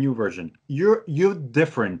one and the new version. You're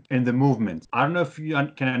different in the movement. I don't know if you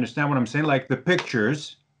can understand what I'm saying. Like the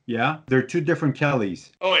pictures, yeah, they're two different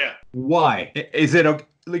Kellys. Oh yeah. Why? Is it okay?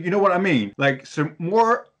 Like, you know what I mean? Like some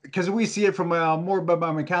more, because we see it from more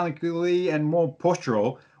biomechanically and more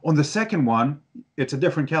postural. On the second one, it's a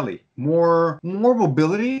different Kelly. More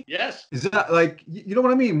mobility. Yes. Is that like, you know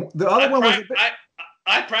what I mean? The other one was.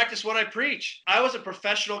 I practice what I preach. I was a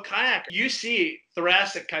professional kayaker. You see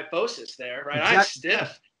thoracic kyphosis there, right? Exactly. I'm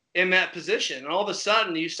stiff in that position. And all of a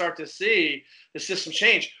sudden, you start to see the system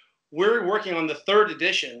change. We're working on the 3rd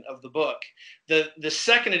edition of the book. The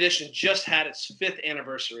 2nd edition just had its 5th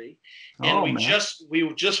anniversary, and we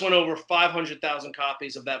just went over 500,000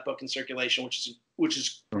 copies of that book in circulation, which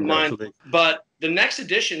is mind-blowing. But the next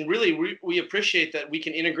edition, really, we appreciate that we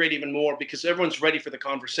can integrate even more because everyone's ready for the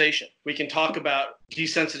conversation. We can talk about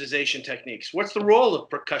desensitization techniques. What's the role of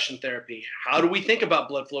percussion therapy? How do we think about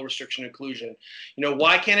blood flow restriction occlusion?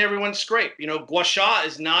 Why can't everyone scrape? Gua sha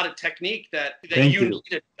is not a technique that you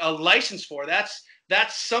need a license for. That's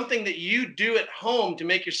something that you do at home to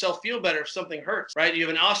make yourself feel better if something hurts, right? You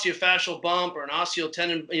have an osteofascial bump or an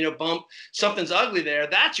osteotendon, bump, something's ugly there.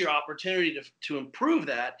 That's your opportunity to improve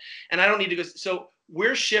that. And I don't need to go. So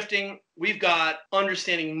we're shifting. We've got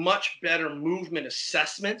understanding much better movement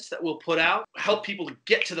assessments that we'll put out, help people to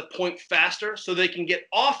get to the point faster so they can get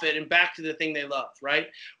off it and back to the thing they love, right?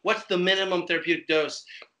 What's the minimum therapeutic dose?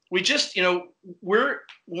 We just, we're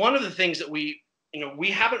one of the things that we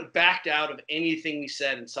haven't backed out of anything we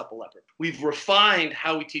said in Supple Leopard. We've refined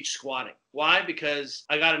how we teach squatting. Why? Because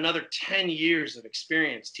I got another 10 years of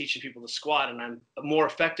experience teaching people to squat, and I'm more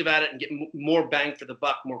effective at it and get more bang for the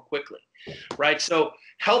buck more quickly, right? So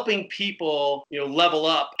helping people, level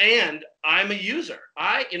up. And I'm a user.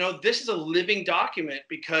 This is a living document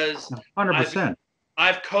because 100%.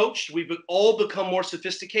 I've coached. We've all become more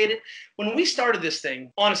sophisticated. When we started this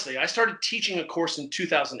thing, honestly, I started teaching a course in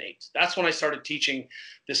 2008. That's when I started teaching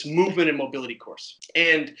this movement and mobility course.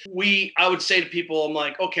 And I would say to people, I'm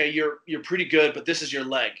like, okay, you're pretty good, but this is your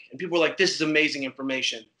leg. And people were like, this is amazing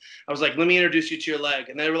information. I was like, let me introduce you to your leg.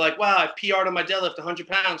 And they were like, wow, I PR'd on my deadlift 100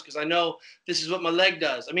 pounds because I know this is what my leg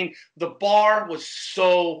does. I mean, the bar was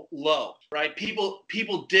so low, right?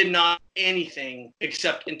 People did not anything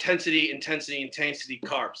except intensity,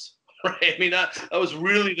 carbs. Right. I mean, that was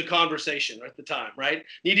really the conversation at the time, right?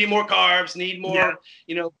 Need to eat more carbs, need more,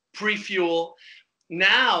 pre-fuel.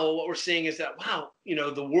 Now what we're seeing is that, wow,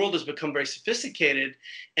 the world has become very sophisticated,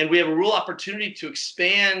 and we have a real opportunity to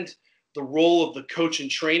expand the role of the coach and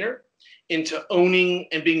trainer into owning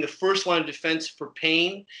and being the first line of defense for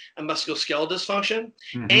pain and musculoskeletal dysfunction,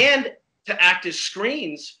 and to act as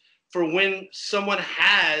screens for when someone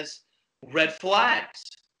has red flags.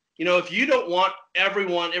 If you don't want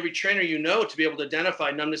every trainer to be able to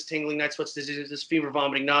identify numbness, tingling, night sweats, dizziness, fever,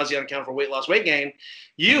 vomiting, nausea, unaccountable for weight loss, weight gain,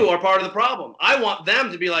 you are part of the problem. I want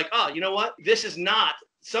them to be like, oh, you know what? This is not,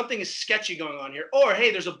 something is sketchy going on here. Or,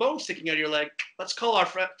 hey, there's a bone sticking out of your leg. Let's call our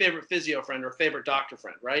favorite physio friend or favorite doctor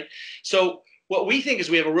friend, right? So what we think is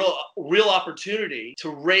we have a real opportunity to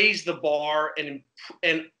raise the bar and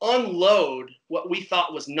unload what we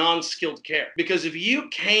thought was non-skilled care. Because if you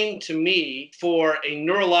came to me for a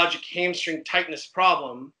neurologic hamstring tightness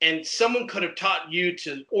problem and someone could have taught you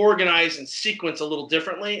to organize and sequence a little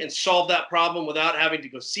differently and solve that problem without having to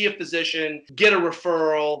go see a physician, get a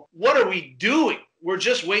referral, what are we doing? We're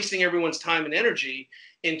just wasting everyone's time and energy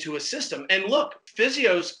into a system. And look,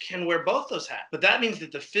 physios can wear both those hats, but that means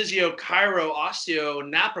that the physio, chiro, osteo,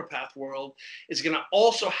 napropath world is going to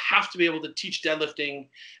also have to be able to teach deadlifting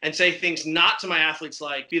and say things not to my athletes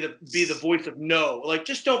like be the voice of no, like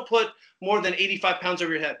just don't put more than 85 pounds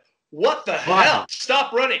over your head. What the hell?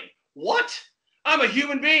 Stop running. What? I'm a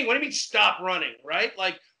human being. What do you mean stop running? Right?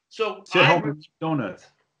 Like, so sit home with donuts.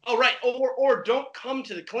 Oh, right. Or don't come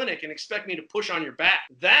to the clinic and expect me to push on your back.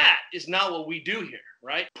 That is not what we do here,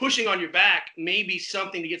 right? Pushing on your back may be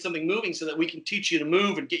something to get something moving so that we can teach you to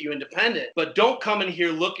move and get you independent. But don't come in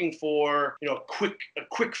here looking for, a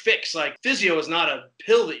quick fix. Like physio is not a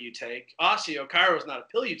pill that you take. Osteo, chiro is not a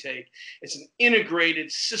pill you take. It's an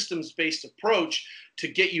integrated systems-based approach to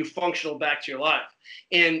get you functional back to your life.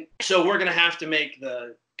 And so we're going to have to make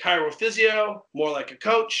the chirophysio more like a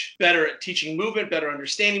coach, better at teaching movement, better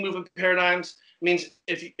understanding movement paradigms.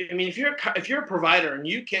 If you're a provider and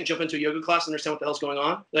you can't jump into a yoga class and understand what the hell's going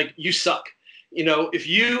on, like, you suck. If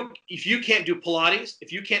you can't do Pilates,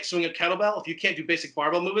 if you can't swing a kettlebell, if you can't do basic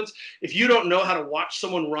barbell movements, if you don't know how to watch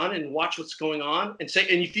someone run and watch what's going on and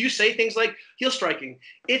if you say things like heel striking,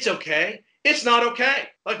 it's okay, it's not okay.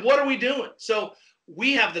 Like, what are we doing? So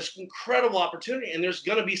we have this incredible opportunity, and there's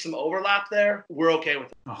going to be some overlap there. We're okay with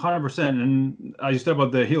it. 100%. And you said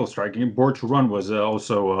about the heel striking, board to run was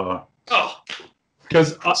also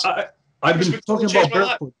because I've been talking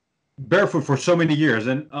about barefoot for so many years,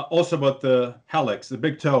 and also about the hallux, the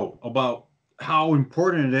big toe, about how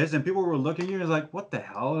important it is. And people were looking at you and was like, what the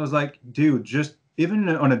hell? I was like, dude, just even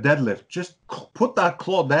on a deadlift, just put that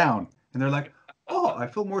claw down. And they're like, oh, I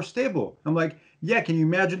feel more stable. I'm like, yeah, can you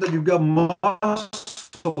imagine that you've got muscles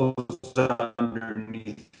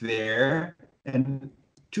underneath there and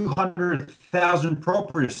 200,000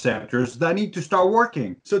 proprioceptors that need to start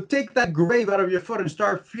working? So take that grave out of your foot and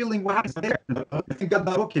start feeling what happens there. I think that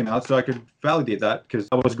book came out so I could validate that, because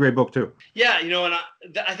that was a great book too. Yeah, and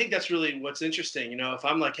I think that's really what's interesting. If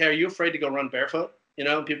I'm like, hey, are you afraid to go run barefoot?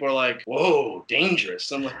 People are like, whoa,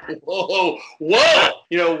 dangerous. I'm like, whoa.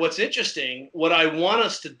 What's interesting, what I want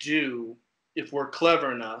us to do, if we're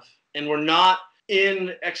clever enough and we're not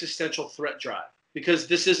in existential threat drive, because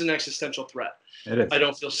this is an existential threat. It is. I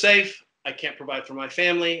don't feel safe. I can't provide for my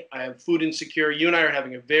family. I have food insecure. You and I are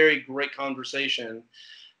having a very great conversation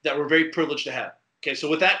that we're very privileged to have. Okay, so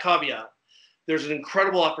with that caveat, there's an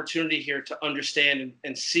incredible opportunity here to understand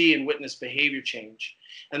and see and witness behavior change.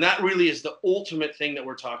 And that really is the ultimate thing that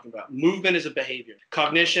we're talking about. Movement is a behavior,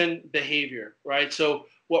 cognition, behavior, right? So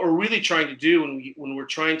what we're really trying to do when we're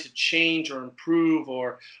trying to change or improve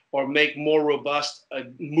or make more robust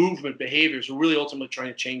movement behaviors, we're really ultimately trying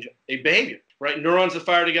to change a behavior, right? Neurons that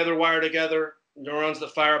fire together, wire together. Neurons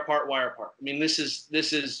that fire apart, wire apart. This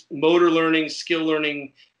is motor learning, skill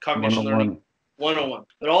learning, cognition learning. 101.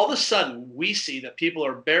 But all of a sudden, we see that people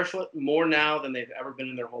are barefoot more now than they've ever been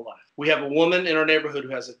in their whole life. We have a woman in our neighborhood who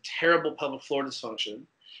has a terrible pelvic floor dysfunction.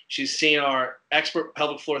 She's seen our expert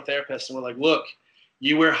pelvic floor therapist, and we're like, look,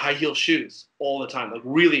 you wear high heel shoes all the time, like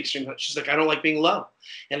really extreme. She's like, I don't like being low.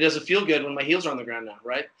 And it doesn't feel good when my heels are on the ground now,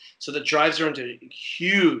 right? So that drives her into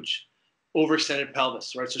huge overextended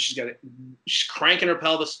pelvis, right? So she's cranking her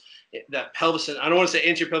pelvis, that pelvis, and I don't want to say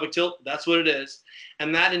anterior pelvic tilt, that's what it is.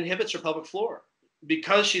 And that inhibits her pelvic floor.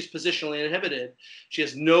 Because she's positionally inhibited, she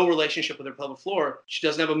has no relationship with her pelvic floor. She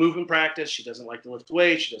doesn't have a movement practice. She doesn't like to lift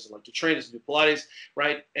weights. She doesn't like to train, doesn't do Pilates,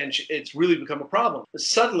 right? And it's really become a problem. But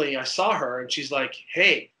suddenly I saw her and she's like,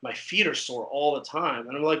 hey, my feet are sore all the time.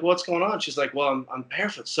 And I'm like, what's going on? She's like, well, I'm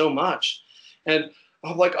barefoot so much. And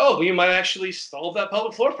I'm like, oh, well, you might actually solve that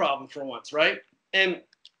pelvic floor problem for once, right? And,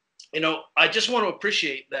 I just want to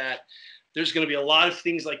appreciate that there's going to be a lot of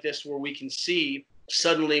things like this where we can see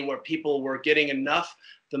suddenly where people were getting enough,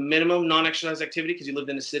 the minimum non-exercise activity, because you lived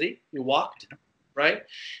in a city, you walked, right?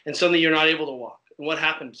 And suddenly you're not able to walk. And what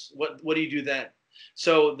happens? What do you do then?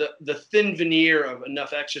 So the thin veneer of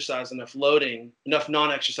enough exercise, enough loading, enough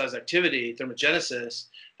non-exercise activity, thermogenesis,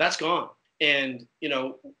 that's gone. And,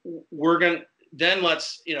 we're going to, then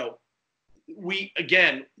let's,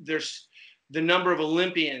 there's the number of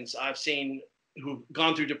Olympians I've seen who've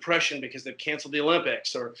gone through depression because they've canceled the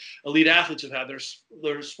Olympics, or elite athletes who've had their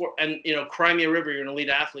sport. And, cry me a river, you're an elite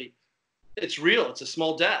athlete. It's real. It's a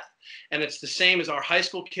small death. And it's the same as our high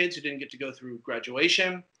school kids who didn't get to go through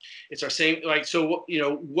graduation. It's our same, so,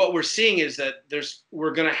 what we're seeing is that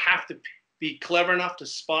we're going to have to be clever enough to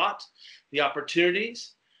spot the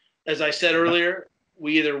opportunities. As I said earlier,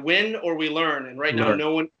 we either win or we learn. And right now,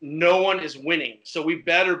 no one is winning. So we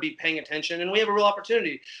better be paying attention, and we have a real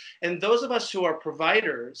opportunity. And those of us who are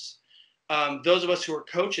providers, those of us who are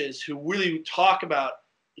coaches who really talk about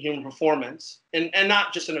human performance, and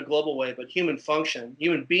not just in a global way, but human function,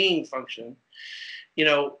 human being function,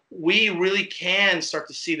 we really can start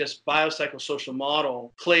to see this biopsychosocial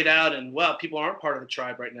model played out. And, well, people aren't part of the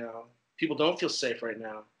tribe right now. People don't feel safe right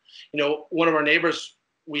now. One of our neighbors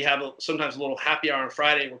we have sometimes a little happy hour on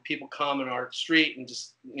Friday where people come in our street and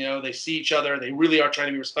just, they see each other. They really are trying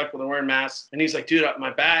to be respectful. They're wearing masks. And he's like, dude,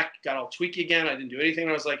 my back got all tweaky again. I didn't do anything.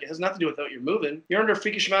 And I was like, it has nothing to do with what you're moving. You're under a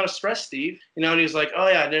freakish amount of stress, Steve. And he was like, oh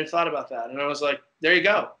yeah, I never thought about that. And I was like, there you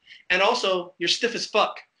go. And also, you're stiff as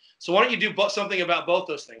fuck. So why don't you do something about both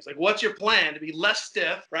those things? Like, what's your plan to be less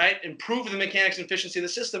stiff, right? Improve the mechanics and efficiency of the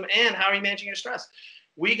system, and how are you managing your stress?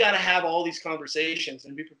 We got to have all these conversations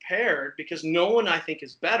and be prepared, because no one, I think,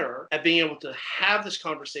 is better at being able to have this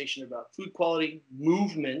conversation about food quality,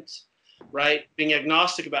 movement, right? Being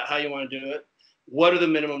agnostic about how you want to do it. What are the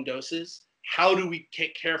minimum doses? How do we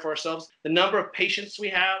take care of ourselves? The number of patients we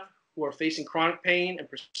have who are facing chronic pain and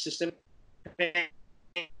persistent pain,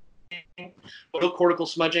 cortical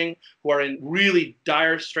smudging, who are in really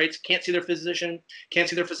dire straits, can't see their physician, can't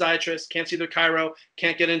see their physiatrist, can't see their chiro,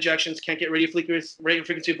 can't get injections, can't get radiofrequency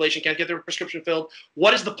ablation, can't get their prescription filled.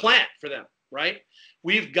 What is the plan for them, right?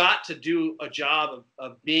 We've got to do a job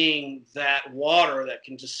of being that water that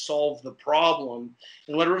can just solve the problem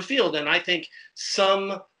in whatever field. And I think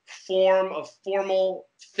some form of formal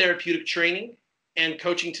therapeutic training and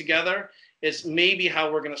coaching together is maybe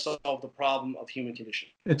how we're going to solve the problem of human condition.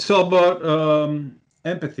 It's all about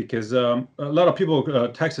empathy, because a lot of people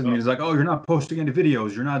texted me. It's like, oh, you're not posting any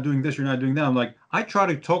videos. You're not doing this. You're not doing that. I'm like, I try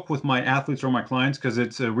to talk with my athletes or my clients because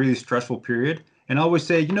it's a really stressful period. And I always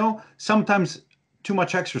say, sometimes too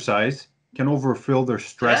much exercise can overfill their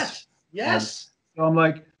stress. Yes. So I'm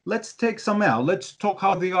like, let's take some out. Let's talk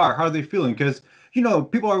how they are, how they're feeling. Because,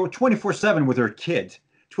 people are 24/7 with their kid.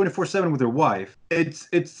 24/7 with their wife. It's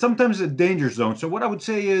sometimes a danger zone. So what I would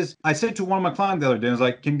say is, I said to one of my clients the other day, I was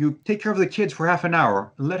like, can you take care of the kids for half an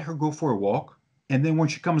hour, let her go for a walk, and then when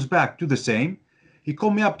she comes back, do the same? He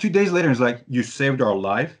called me up 2 days later and was like, you saved our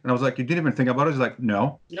life. And I was like, you didn't even think about it? He's like,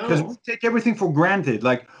 no. Because we take everything for granted.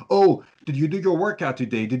 Like, oh, did you do your workout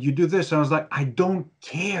today? Did you do this? And I was like, I don't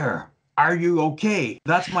care. Are you okay?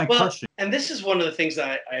 That's my question. And this is one of the things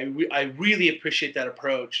that I really appreciate that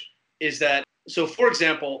approach, is that, so for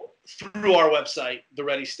example, through our website, The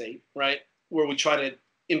Ready State, right, where we try to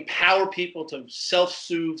empower people to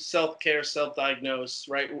self-soothe, self-care, self-diagnose,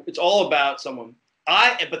 right? It's all about someone.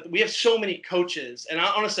 But we have so many coaches, and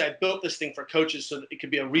honestly, I built this thing for coaches so that it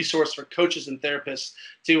could be a resource for coaches and therapists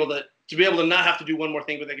to be able to not have to do one more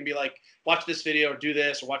thing, but they can be like, watch this video or do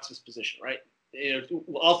this or watch this position, right?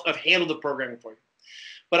 I've handled the programming for you.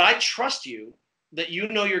 But I trust you that you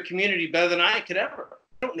know your community better than I could ever.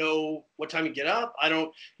 I don't know what time you get up. I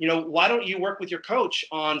don't, why don't you work with your coach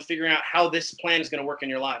on figuring out how this plan is going to work in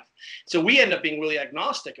your life? So we end up being really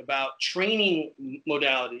agnostic about training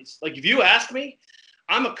modalities. Like, if you ask me,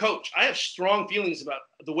 I'm a coach. I have strong feelings about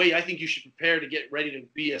the way I think you should prepare to get ready to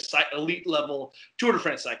be a elite level Tour de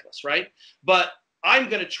France cyclist, right? But I'm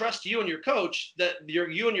going to trust you and your coach, that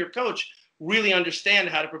you and your coach really understand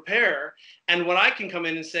how to prepare. And when I can come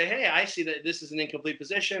in and say, hey, I see that this is an incomplete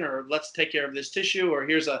position, or let's take care of this tissue, or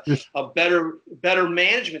here's a better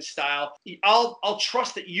management style, I'll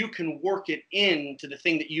trust that you can work it into the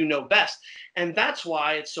thing that you know best. And that's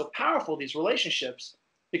why it's so powerful, these relationships,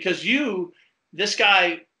 because this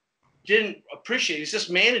guy didn't appreciate, he's just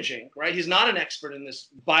managing, right? He's not an expert in this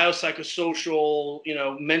biopsychosocial,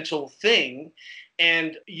 mental thing.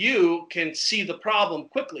 And you can see the problem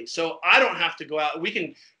quickly. So I don't have to go out. We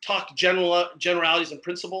can talk generalities and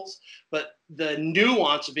principles, but the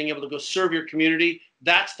nuance of being able to go serve your community,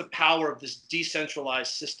 that's the power of this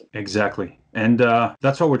decentralized system. Exactly. And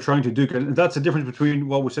that's what we're trying to do. Because that's the difference between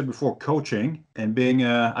what we said before, coaching, and being,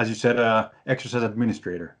 as you said, exercise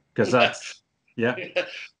administrator. Because that's, yeah.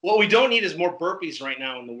 What we don't need is more burpees right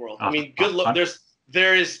now in the world. I mean, good look.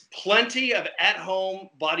 There is plenty of at-home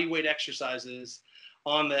body weight exercises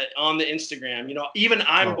on the Instagram. Even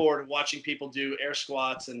I'm bored of watching people do air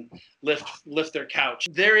squats and lift their couch.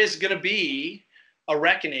 There is going to be a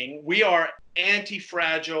reckoning. We are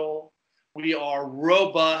anti-fragile. We are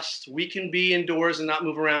robust. We can be indoors and not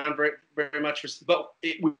move around very, very much, but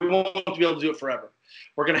we won't be able to do it forever.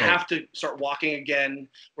 We're going to have to start walking again.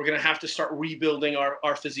 We're going to have to start rebuilding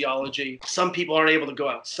our physiology. Some people aren't able to go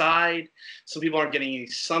outside. Some people aren't getting any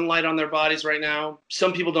sunlight on their bodies right now.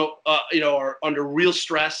 Some people don't, are under real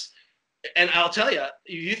stress. And I'll tell you,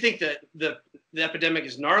 you think that the epidemic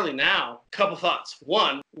is gnarly now. Couple thoughts.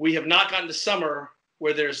 One, we have not gotten to summer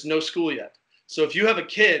where there's no school yet. So if you have a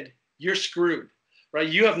kid, you're screwed, right?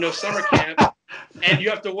 You have no summer camp and you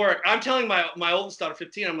have to work. I'm telling my oldest daughter,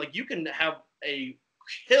 15, I'm like, you can have a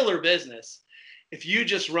killer business if you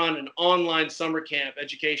just run an online summer camp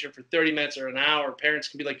education for 30 minutes or an hour. Parents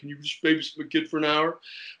can be like, can you just babysit my kid for an hour?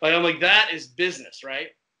 I'm like, that is business, right?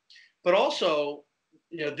 But also,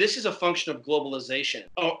 this is a function of globalization.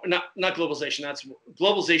 Oh, not globalization. That's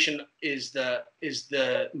globalization is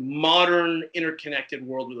the modern interconnected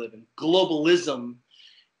world we live in. Globalism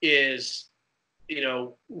is,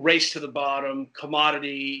 race to the bottom,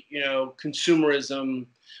 commodity, consumerism,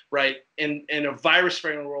 right? And a virus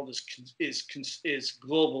spreading the world is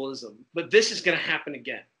globalism. But this is going to happen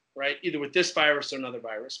again, right? Either with this virus or another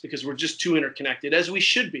virus, because we're just too interconnected, as we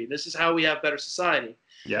should be. This is how we have better society.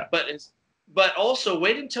 Yeah. But also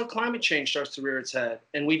wait until climate change starts to rear its head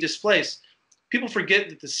and we displace. People forget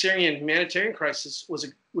that the Syrian humanitarian crisis was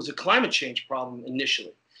a climate change problem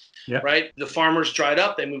initially. Yeah. Right? The farmers dried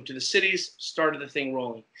up, they moved to the cities, started the thing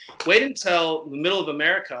rolling. Wait until the middle of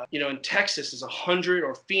America, in Texas is 100,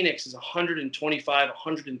 or Phoenix is 125,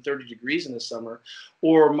 130 degrees in the summer,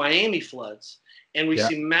 or Miami floods, and we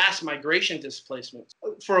see mass migration displacement.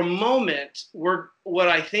 For a moment, what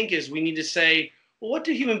I think is we need to say, well, what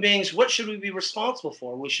should we be responsible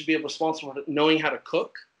for? We should be responsible for knowing how to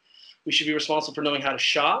cook. We should be responsible for knowing how to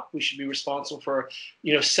shop. We should be responsible for,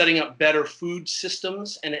 setting up better food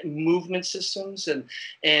systems and movement systems.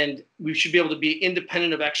 And we should be able to be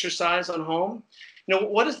independent of exercise on home.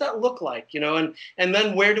 What does that look like? And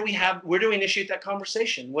then where do we initiate that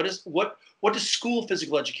conversation? What does school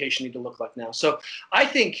physical education need to look like now? So I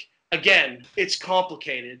think, again, it's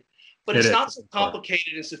complicated. But it's not so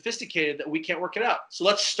complicated and sophisticated that we can't work it out. So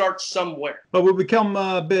let's start somewhere. But we became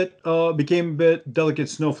a bit delicate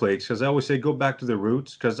snowflakes, because I always say go back to the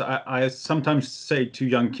roots. Because I sometimes say to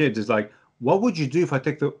young kids, it's like, what would you do if I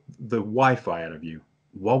take the Wi-Fi out of you?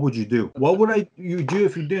 What would you do? What would you do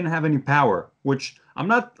if you didn't have any power? Which I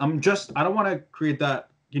don't want to create that,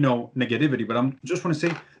 negativity, but I'm just want to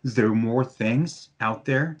say, is there more things out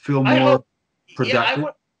there? Feel more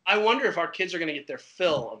productive? I wonder if our kids are going to get their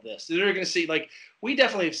fill of this. They're going to see, we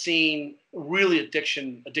definitely have seen really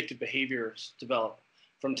addictive behaviors develop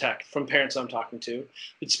from tech, from parents I'm talking to.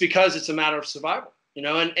 It's because it's a matter of survival,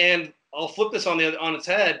 and I'll flip this on its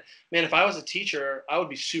head. Man, if I was a teacher, I would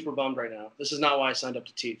be super bummed right now. This is not why I signed up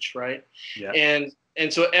to teach, right? Yeah.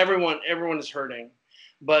 And so everyone is hurting.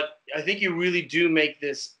 But I think you really do make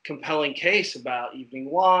this compelling case about evening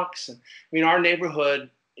walks. And our neighborhood,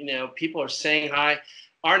 people are saying hi.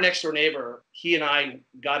 Our next door neighbor, he and I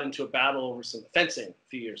got into a battle over some fencing a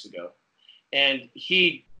few years ago. And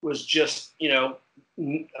he was just,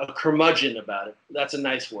 a curmudgeon about it. That's a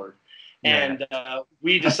nice word. Yeah. And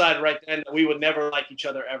we decided right then that we would never like each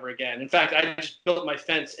other ever again. In fact, I just built my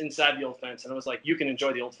fence inside the old fence. And I was like, you can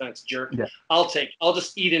enjoy the old fence, jerk. Yeah. I'll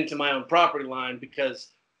just eat into my own property line because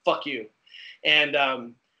fuck you.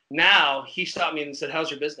 And now he stopped me and said,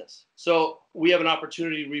 how's your business? So we have an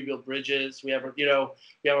opportunity to rebuild bridges. We have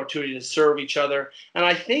opportunity to serve each other. And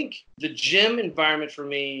I think the gym environment for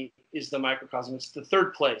me is the microcosm. It's the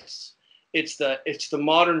third place. It's the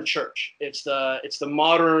modern church. It's the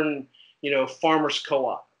modern, farmers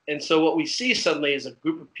co-op. And so what we see suddenly is a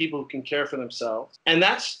group of people who can care for themselves. And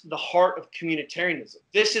that's the heart of communitarianism.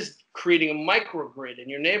 This is creating a microgrid in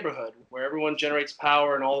your neighborhood where everyone generates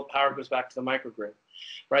power and all the power goes back to the microgrid.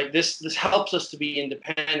 Right? This helps us to be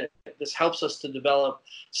independent. This helps us to develop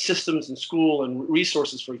systems in school and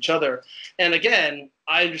resources for each other. And again,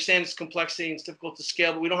 I understand its complexity and it's difficult to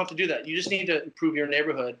scale, but we don't have to do that. You just need to improve your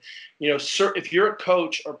neighborhood. If you're a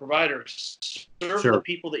coach or provider, serve the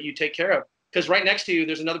people that you take care of. Because right next to you,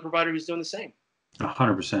 there's another provider who's doing the same.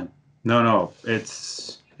 100%. No,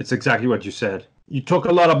 it's exactly what you said. You talk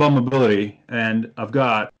a lot about mobility, and I've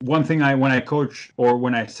got one thing when I coach or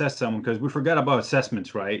when I assess someone, because we forget about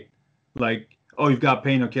assessments, right? Like, oh, you've got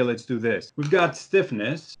pain, okay, let's do this. We've got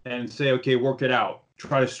stiffness and say, okay, work it out,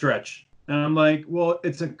 try to stretch. And I'm like, well,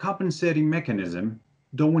 it's a compensating mechanism.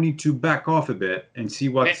 Don't we need to back off a bit and see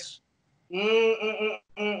what's...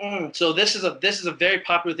 So this is a very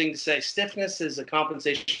popular thing to say. Stiffness is a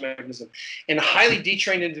compensation mechanism. In highly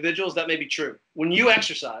detrained individuals, that may be true. When you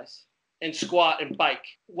exercise and squat and bike,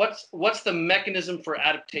 what's the mechanism for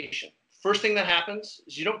adaptation? First thing that happens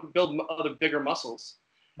is you don't build other bigger muscles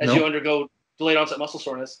as you undergo delayed onset muscle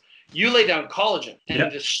soreness. You lay down collagen,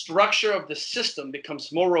 and the structure of the system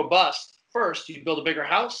becomes more robust. First, you build a bigger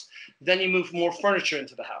house, then you move more furniture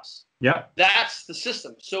into the house. Yeah. That's the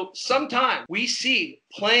system. So sometimes we see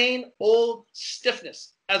plain old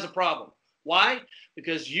stiffness as a problem. Why?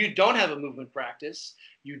 Because you don't have a movement practice.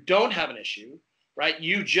 You don't have an issue. Right?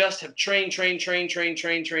 You just have trained, and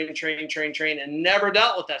never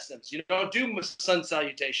dealt with that stiffness. You don't do sun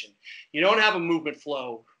salutation. You don't have a movement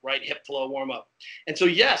flow, right? Hip flow, warm up. And so,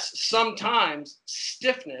 yes, sometimes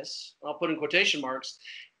stiffness, I'll put in quotation marks,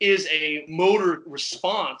 is a motor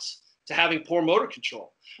response to having poor motor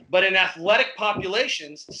control. But in athletic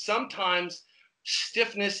populations, sometimes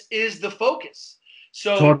stiffness is the focus.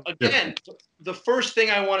 So Totally again, different. the first thing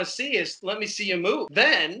I want to see is, let me see you move.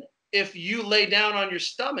 Then if you lay down on your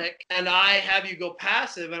stomach and I have you go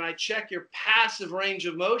passive and I check your passive range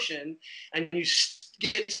of motion and you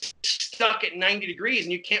get stuck at 90 degrees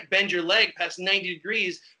and you can't bend your leg past 90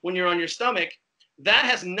 degrees when you're on your stomach, that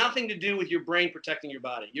has nothing to do with your brain protecting your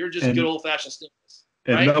body. You're just good old-fashioned stiffness,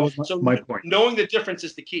 And right? that was So my point. knowing the difference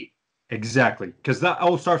is the key. Exactly, because that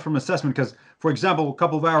all starts from assessment. Because, for example, a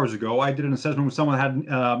couple of hours ago, I did an assessment with someone that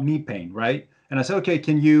had knee pain, right? And I said, okay,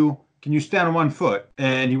 can you stand on one foot?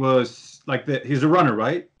 And he was like, he's a runner,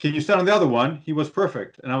 right? Can you stand on the other one? He was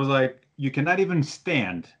perfect. And I was like, you cannot even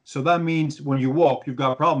stand. So that means when you walk, you've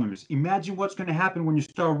got problems. Imagine what's going to happen when you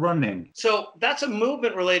start running. So that's a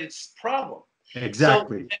movement-related problem.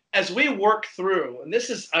 Exactly. So as we work through, and this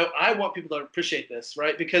is, I want people to appreciate this,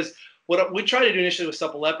 right? Because what we try to do initially with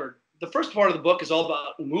Supple Leopard, the first part of the book is all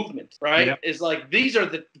about movement, right? Yep. Is like, these are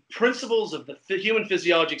the principles of the human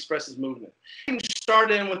physiology expresses movement. You can start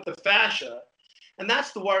in with the fascia, and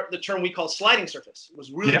that's the term we call sliding surface. It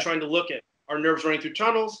was really trying to look at our nerves running through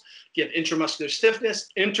tunnels, get intramuscular stiffness.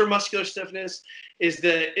 Intermuscular stiffness is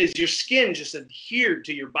your skin just adhered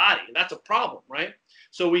to your body. That's a problem, right?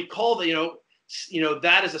 So we call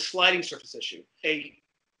that is a sliding surface issue. A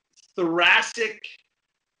thoracic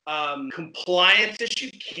compliance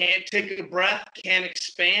issue, can't take a breath, can't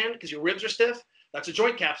expand because your ribs are stiff. That's a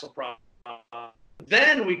joint capsule problem.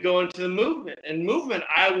 Then we go into the movement, and movement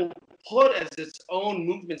I will put as its own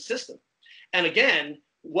movement system. And again,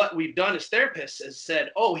 what we've done as therapists is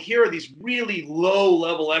said, oh, here are these really low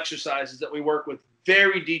level exercises that we work with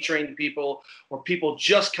very detrained people or people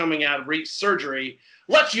just coming out of surgery.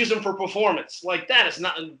 Let's use them for performance. Like, that is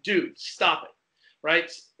not, dude, stop it,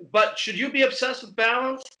 right? But should you be obsessed with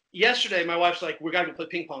balance? Yesterday, my wife's like, we got to go play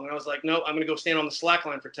ping pong. And I was like, no, I'm going to go stand on the slack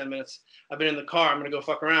line for 10 minutes. I've been in the car. I'm going to go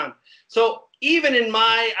fuck around. So even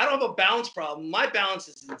I don't have a balance problem. My balance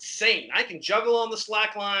is insane. I can juggle on the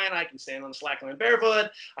slack line. I can stand on the slack line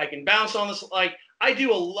barefoot. I can bounce on this. Like, I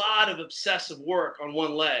do a lot of obsessive work on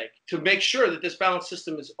one leg to make sure that this balance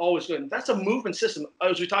system is always good. And that's a movement system,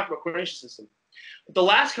 as we talked about, coordination system. But the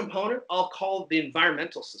last component I'll call the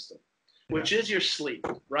environmental system, which is your sleep,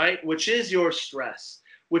 right? Which is your stress,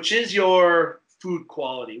 which is your food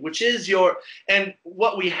quality, which is and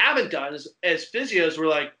what we haven't done is, as physios, we're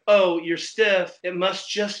like, oh, you're stiff. It must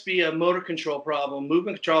just be a motor control problem,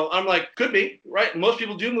 movement control. I'm like, could be, right? Most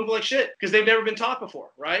people do move like shit because they've never been taught before,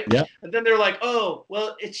 right? Yeah. And then they're like, oh,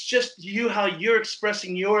 well, it's just how you're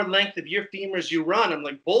expressing your length of your femurs you run. I'm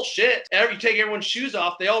like, bullshit. You take everyone's shoes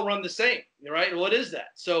off, they all run the same, right? What is that?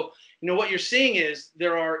 So, what you're seeing is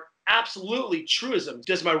there are absolutely truisms.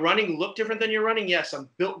 Does my running look different than your running? Yes, I'm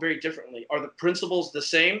built very differently. Are the principles the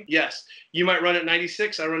same? Yes. You might run at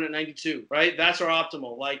 96, I run at 92, right? That's our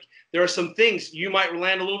optimal. Like, there are some things, you might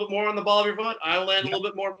land a little bit more on the ball of your foot, I'll land a little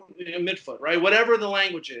bit more midfoot, right? Whatever the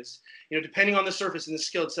language is, depending on the surface and the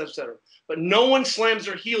skill, et cetera. But no one slams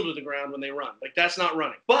their heel to the ground when they run. Like, that's not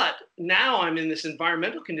running. But now I'm in this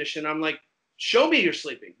environmental condition. I'm like, show me you're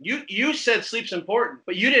sleeping. You said sleep's important,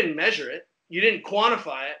 but you didn't measure it. You didn't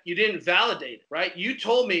quantify it. You didn't validate it, right? You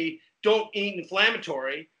told me don't eat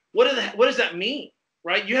inflammatory. What does that mean,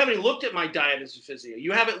 right? You haven't looked at my diet as a physio.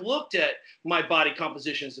 You haven't looked at my body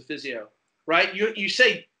composition as a physio, right? You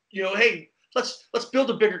say, hey, let's build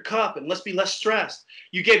a bigger cup and let's be less stressed.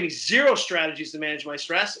 You gave me zero strategies to manage my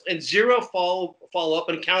stress and zero follow up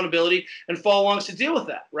and accountability and follow-alongs to deal with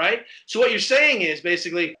that, right? So what you're saying is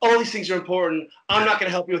basically, all these things are important. I'm not going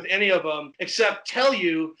to help you with any of them except tell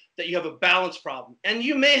you that you have a balance problem. And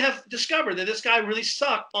you may have discovered that this guy really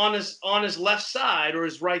sucked on his left side or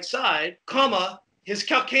his right side, his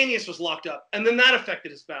calcaneus was locked up, and then that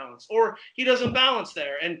affected his balance. Or he doesn't balance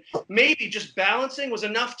there, and maybe just balancing was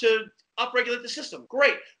enough to upregulate the system.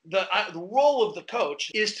 Great. The role of the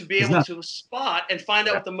coach is to be able to spot and find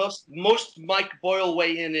out what the most Mike Boyle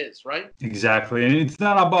way in is, right? Exactly. And it's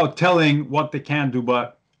not about telling what they can do,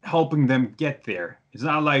 but helping them get there. It's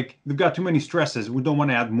not like they've got too many stresses. We don't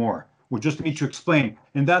want to add more. We just need to explain.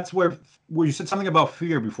 And that's where you said something about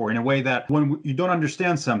fear before, in a way that when you don't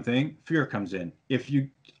understand something, fear comes in. If you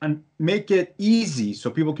make it easy so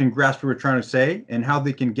people can grasp what we're trying to say and how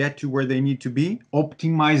they can get to where they need to be,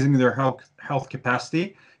 optimizing their health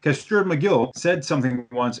capacity. Because Stuart McGill said something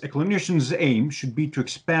once, a clinician's aim should be to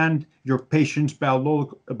expand your patient's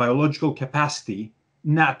biological capacity,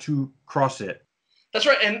 not to cross it. That's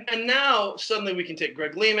right. And now suddenly we can take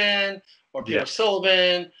Greg Lehman or Peter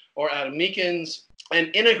Sullivan or Adam Meekins and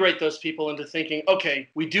integrate those people into thinking, okay,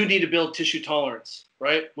 we do need to build tissue tolerance,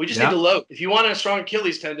 right? We just need to load. If you want a strong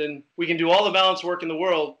Achilles tendon, we can do all the balance work in the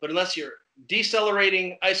world, but unless you're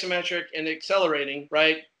decelerating, isometric, and accelerating,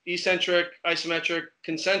 right? Eccentric, isometric,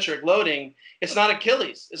 concentric loading, it's not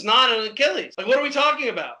Achilles. It's not an Achilles. Like, what are we talking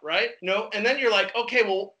about, right? And then you're like, okay,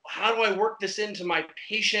 well, how do I work this into my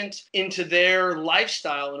patient, into their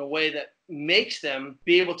lifestyle in a way that makes them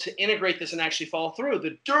be able to integrate this and actually follow through?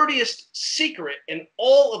 The dirtiest secret in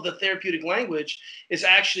all of the therapeutic language is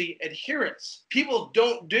actually adherence. People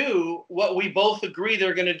don't do what we both agree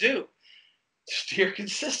they're going to do. Sheer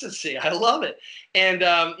consistency. I love it. And,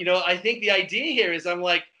 I think the idea here is I'm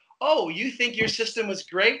like, oh, you think your system was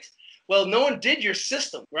great? Well, no one did your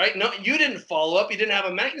system, right? No, you didn't follow up. You didn't have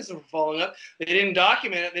a mechanism for following up. They didn't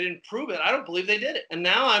document it. They didn't prove it. I don't believe they did it. And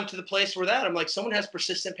now I'm to the place where I'm like, someone has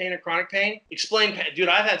persistent pain or chronic pain. Explain pain. Dude,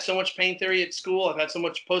 I've had so much pain theory at school. I've had so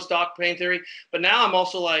much post-doc pain theory. But now I'm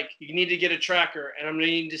also like, you need to get a tracker, and I'm going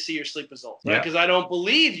to need to see your sleep results, right? Because I don't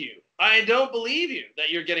believe you. I don't believe you that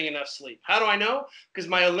you're getting enough sleep. How do I know? Because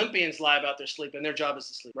my Olympians lie about their sleep, and their job is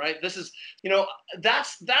to sleep, right? This is,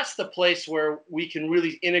 that's the place where we can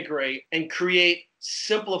really integrate and create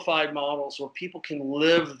simplified models where people can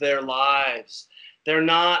live their lives. They're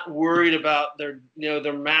not worried about their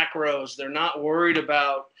macros. They're not worried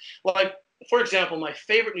about, like, for example, my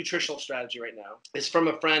favorite nutritional strategy right now is from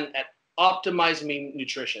a friend at Optimize Me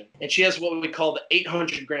Nutrition. And she has what we call the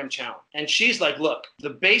 800-gram challenge. And she's like, look, the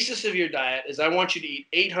basis of your diet is I want you to eat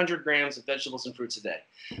 800 grams of vegetables and fruits a day.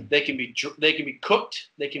 They can be cooked,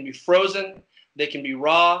 they can be frozen, they can be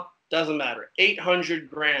raw, doesn't matter. 800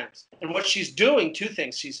 grams. And what she's doing, two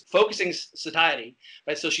things. She's focusing satiety,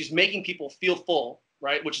 right? So she's making people feel full,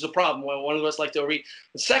 right? Which is a problem when one of us like to overeat.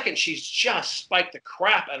 The second, she's just spiked the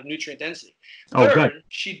crap out of nutrient density. Third,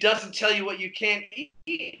 she doesn't tell you what you can't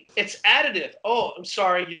eat. It's additive. Oh, I'm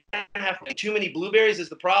sorry. You have too many blueberries is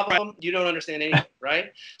the problem. You don't understand anything,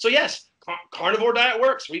 right? So yes, carnivore diet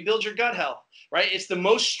works. Rebuild your gut health, right? It's the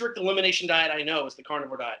most strict elimination diet I know is the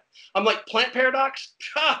carnivore diet. I'm like, plant paradox?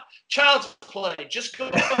 Child's play. Just go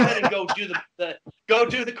ahead and go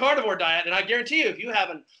do the carnivore diet, and I guarantee you, if you have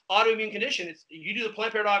an autoimmune condition, you do the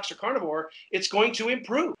plant paradox or carnivore, it's going to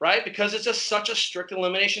improve, right? Because it's such a strict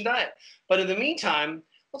elimination diet. But in the meantime,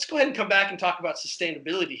 let's go ahead and come back and talk about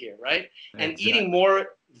sustainability here, right? And eating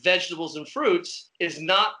more vegetables and fruits is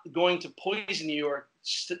not going to poison you or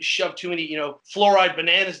shove too many, fluoride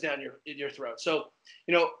bananas down your throat. So,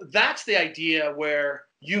 that's the idea where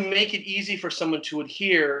you make it easy for someone to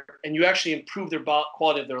adhere and you actually improve their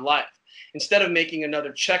quality of their life. Instead of making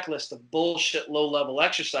another checklist of bullshit low-level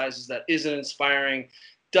exercises that isn't inspiring,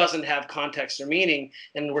 doesn't have context or meaning,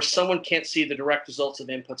 and where someone can't see the direct results of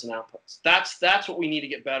inputs and outputs. That's what we need to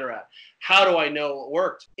get better at. How do I know it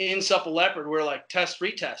worked? In Supple Leopard, we're like test,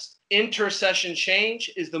 retest. Inter-session change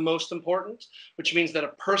is the most important, which means that a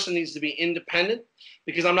person needs to be independent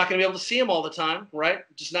because I'm not going to be able to see them all the time, right?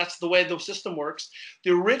 Just that's the way the system works.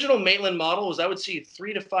 The original Maitland model was I would see you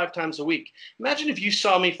 3 to 5 times a week. Imagine if you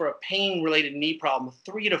saw me for a pain-related knee problem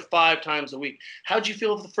 3 to 5 times a week. How'd you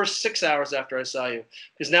feel for the first 6 hours after I saw you?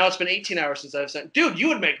 Because now it's been 18 hours since I've sent. Dude, you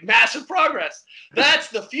would make massive progress. That's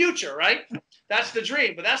the future, right? That's the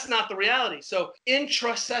dream, but that's not the reality. So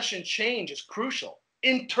intra-session change is crucial.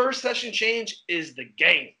 Inter-session change is the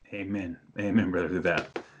game. Amen. Amen, brother, to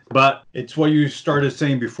that. But it's what you started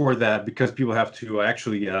saying before that, because people have to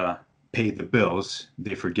actually pay the bills,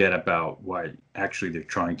 they forget about what actually they're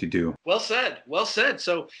trying to do. Well said. Well said.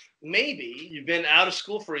 So maybe you've been out of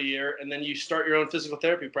school for a year and then you start your own physical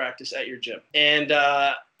therapy practice at your gym. And,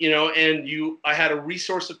 I had a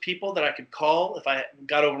resource of people that I could call if I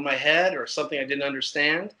got over my head or something I didn't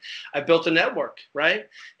understand. I built a network, right?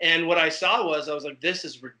 And what I saw was, I was like, this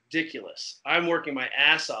is ridiculous. I'm working my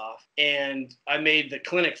ass off. And I made the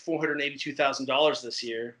clinic $482,000 this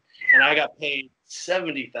year. And I got paid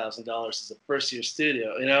 $70,000 as a first-year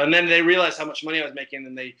studio, and then they realized how much money I was making,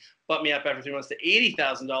 and they bumped me up after 3 months to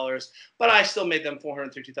 $80,000, but I still made them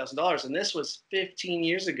 $432,000, and this was 15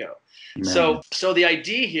 years ago. Man. So the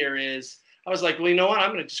idea here is, I was like, well, you know what?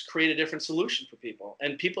 I'm going to just create a different solution for people,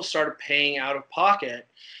 and people started paying out of pocket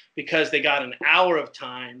because they got an hour of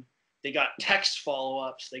time. They got text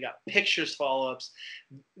follow-ups. They got pictures follow-ups.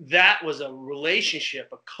 That was a relationship,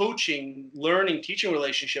 a coaching, learning, teaching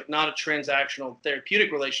relationship, not a transactional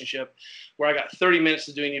therapeutic relationship where I got 30 minutes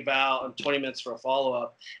to do an eval and 20 minutes for a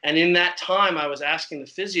follow-up. And in that time, I was asking the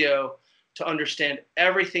physio to understand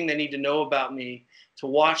everything they need to know about me, to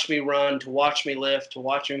watch me run, to watch me lift, to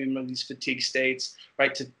watch me in these fatigue states,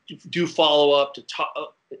 right? To do follow-up, to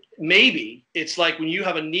talk. Maybe it's like when you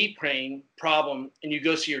have a knee pain problem and you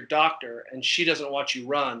go see your doctor and she doesn't watch you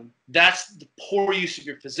run. That's the poor use of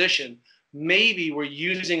your physician. Maybe we're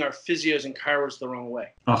using our physios and chiros the wrong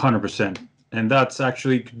way. 100%. And that's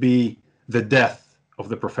actually could be the death of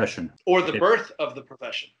the profession. Or the birth of the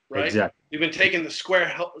profession, right? Exactly. We've been taking the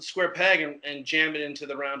square peg and jam it into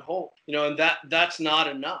the round hole, and that's not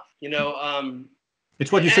enough,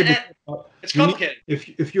 It's what you said. It's complicated.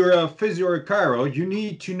 If you're a physio or a chiro, you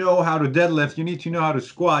need to know how to deadlift. You need to know how to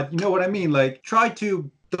squat. You know what I mean? Like,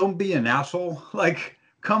 don't be an asshole. Like,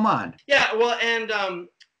 come on. Yeah, well,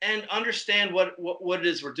 and understand what it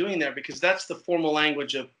is we're doing there, because that's the formal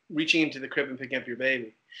language of reaching into the crib and picking up your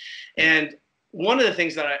baby. And one of the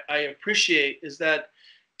things that I appreciate is that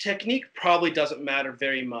technique probably doesn't matter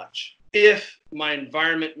very much if my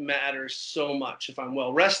environment matters so much. If I'm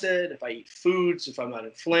well rested, if I eat foods, if I'm not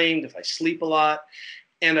inflamed, if I sleep a lot,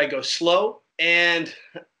 and I go slow and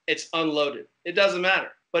it's unloaded, it doesn't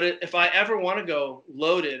matter. But if I ever want to go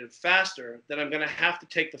loaded and faster, then I'm going to have to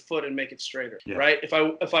take the foot and make it straighter, right?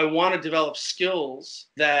 If I want to develop skills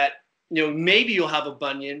that, maybe you'll have a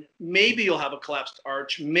bunion, maybe you'll have a collapsed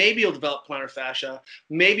arch, maybe you'll develop plantar fascia,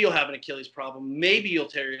 maybe you'll have an Achilles problem, maybe you'll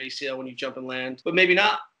tear your ACL when you jump and land, but maybe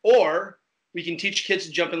not. Or we can teach kids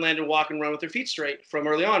to jump and land and walk and run with their feet straight from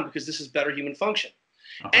early on, because this is better human function.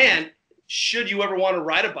 And should you ever want to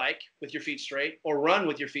ride a bike with your feet straight, or run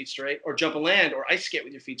with your feet straight, or jump and land, or ice skate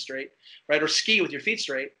with your feet straight, right, or ski with your feet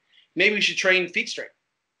straight, maybe we should train feet straight,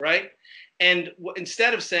 right? And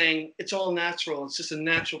instead of saying it's all natural, it's just a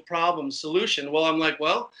natural problem solution, well, I'm like,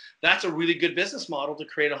 well, that's a really good business model to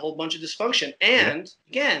create a whole bunch of dysfunction. And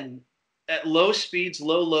again, at low speeds,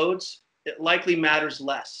 low loads, it likely matters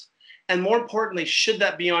less. And more importantly, should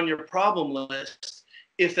that be on your problem list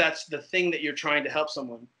if that's the thing that you're trying to help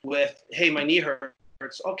someone with? Hey, my knee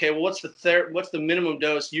hurts. Okay, well, what's the minimum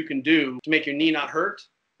dose you can do to make your knee not hurt?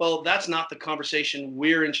 Well, that's not the conversation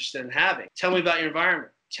we're interested in having. Tell me about your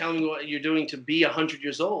environment. Tell me what you're doing to be 100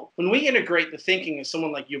 years old. When we integrate the thinking of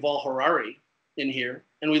someone like Yuval Harari in here,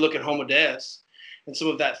 and we look at Homo Deus and some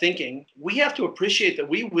of that thinking, we have to appreciate that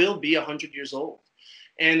we will be 100 years old.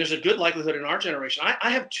 And there's a good likelihood in our generation. I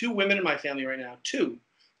have 2 women in my family right now, 2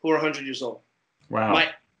 who are 100 years old. Wow.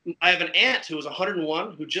 I have an aunt who was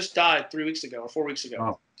 101 who just died 3 weeks ago or 4 weeks ago.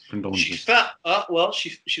 Wow. Condolences. She fell.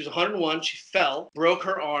 She was 101. She fell, broke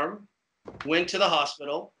her arm, went to the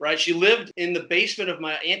hospital, right? She lived in the basement of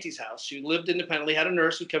my auntie's house. She lived independently, had a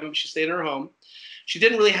nurse who came, she stayed in her home. She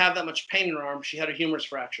didn't really have that much pain in her arm. She had a humerus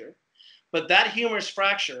fracture. But that humerus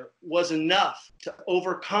fracture was enough to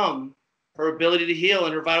overcome her ability to heal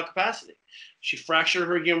and her vital capacity. She fractured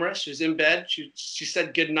her humerus. She was in bed. She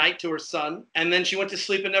said goodnight to her son. And then she went to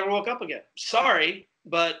sleep and never woke up again. Sorry,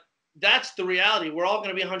 but that's the reality. We're all going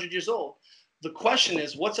to be 100 years old. The question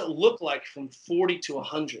is, what's it look like from 40 to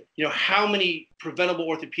 100? How many preventable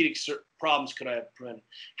orthopedic problems could I have prevented?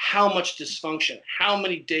 How much dysfunction? How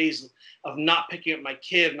many days of not picking up my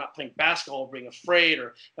kid, not playing basketball, being afraid,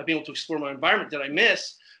 or not being able to explore my environment did I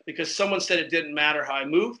miss because someone said it didn't matter how I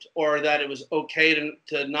moved, or that it was okay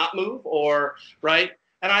to not move, or right?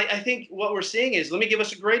 And I think what we're seeing is, let me give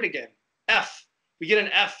us a grade again. F. We get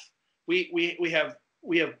an F. We have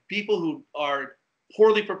people who are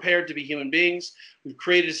poorly prepared to be human beings. We've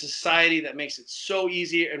created a society that makes it so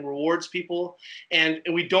easy and rewards people, and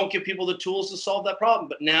we don't give people the tools to solve that problem.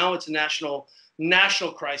 But now it's a national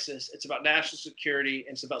crisis. It's about national security,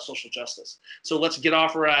 and it's about social justice. So let's get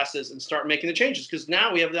off our asses and start making the changes, because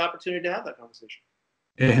now we have the opportunity to have that conversation.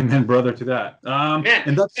 Amen, brother, to that. Man,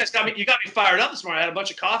 and that's, you got me fired up this morning. I had a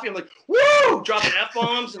bunch of coffee. I'm like, woo, dropping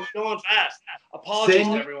F-bombs and going fast. Apologies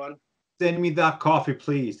to everyone. Send me that coffee,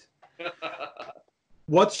 please.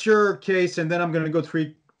 What's your case? And then I'm going to go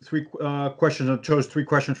three questions. I chose 3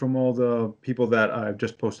 questions from all the people that I've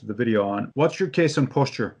just posted the video on. What's your case on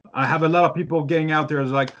posture? I have a lot of people getting out there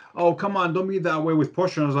is like, oh, come on, don't be that way with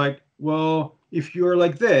posture. And I was like, well, if you're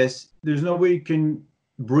like this, there's no way you can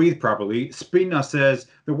breathe properly. Spina says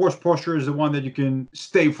the worst posture is the one that you can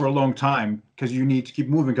stay for a long time, because you need to keep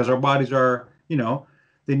moving, because our bodies are,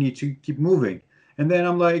 they need to keep moving. And then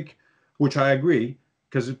I'm like, which I agree,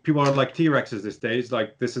 because people are like T-Rexes these days,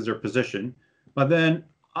 like this is their position. But then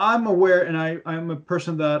I'm aware, and I'm a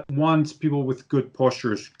person that wants people with good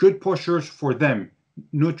postures for them,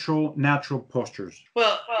 neutral, natural postures.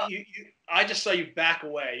 Well, I just saw you back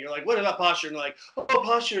away. You're like, what about posture? And like, oh,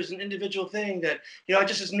 posture is an individual thing that,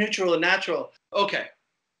 just is neutral and natural. Okay.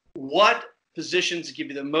 What positions give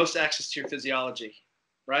you the most access to your physiology,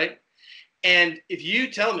 right? And if you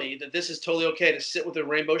tell me that this is totally okay to sit with a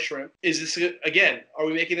rainbow shrimp, is this, again, are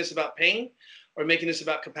we making this about pain, or making this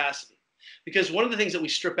about capacity? Because one of the things that we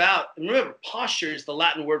strip out, and remember, posture is the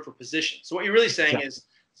Latin word for position. So what you're really saying is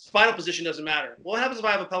spinal position doesn't matter. Well, what happens if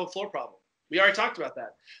I have a pelvic floor problem? We already talked about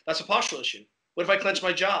that. That's a postural issue. What if I clench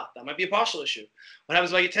my jaw? That might be a postural issue. What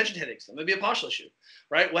happens if I get tension headaches? That might be a postural issue,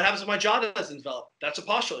 right? What happens if my jaw doesn't develop? That's a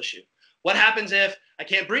postural issue. What happens if I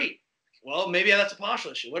can't breathe? Well, maybe that's a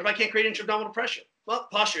postural issue. What if I can't create intra-abdominal pressure? Well,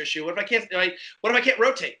 posture issue. What if I can't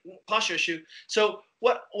rotate? Posture issue. So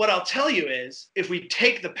what I'll tell you is, if we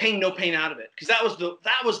take the pain, no pain out of it, because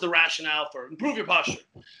that was the rationale for improve your posture,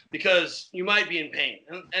 because you might be in pain.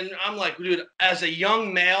 And I'm like, dude, as a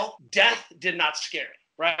young male, death did not scare me.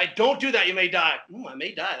 Right? Don't do that. You may die. I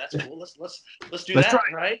may die. That's cool. Let's do that.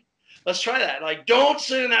 Right? Let's try that. Like, don't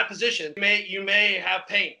sit in that position. You may have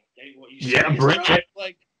pain. Bring it.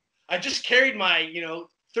 Like, I just carried my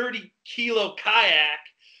 30-kilo kayak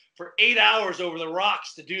for 8 hours over the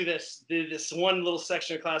rocks to do this one little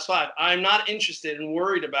section of class 5. I'm not interested and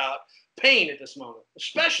worried about pain at this moment,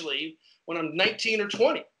 especially when I'm 19 or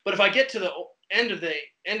 20. But if I get to the end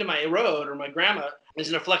of my road, or my grandma is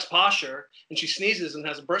in a flexed posture and she sneezes and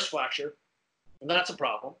has a burst fracture, that's a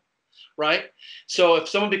problem, right? So if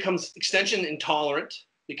someone becomes extension intolerant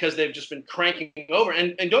because they've just been cranking over,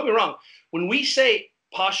 and don't get me wrong, when we say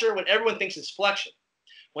posture, what everyone thinks is flexion.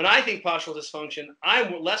 When I think postural dysfunction,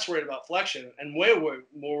 I'm less worried about flexion and way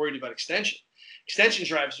more worried about extension. Extension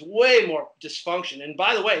drives way more dysfunction. And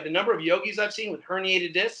by the way, the number of yogis I've seen with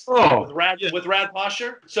herniated discs, with rad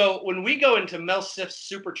posture. So when we go into Mel Siff's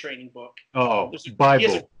super training book,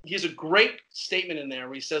 he has a great statement in there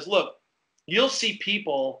where he says, look, you'll see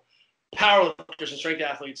people, powerlifters and strength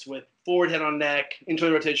athletes, with forward head on neck,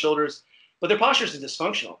 internally rotated shoulders, but their posture is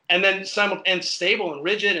dysfunctional. And then stable and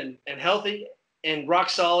rigid and healthy and rock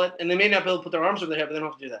solid. And they may not be able to put their arms over their head, but they don't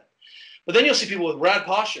have to do that. But then you'll see people with rad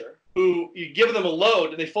posture who you give them a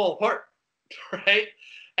load and they fall apart, right?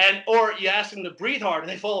 Or you ask them to breathe hard and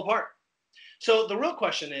they fall apart. So the real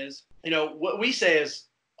question is, what we say is,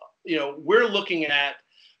 we're looking at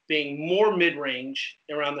being more mid-range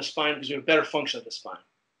around the spine because we have better function of the spine,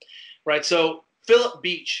 right? So Philip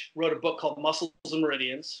Beach wrote a book called Muscles and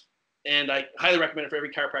Meridians, and I highly recommend it for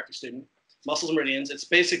every chiropractic student. Muscles and Meridians. It's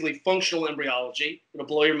basically functional embryology. It'll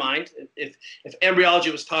blow your mind. If embryology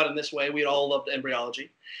was taught in this way, we'd all love embryology,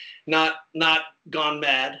 not gone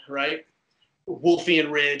mad, right?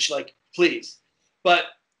 Wolfian ridge, like, please. But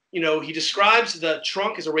he describes the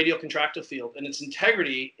trunk as a radial contractile field, and its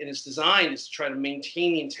integrity and its design is to try to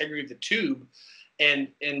maintain the integrity of the tube and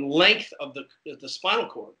length of the spinal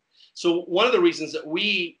cord. So one of the reasons that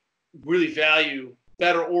we really value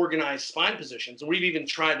better organized spine positions, and we've even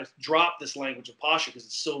tried to drop this language of posture because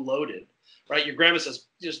it's so loaded, right? Your grandma says,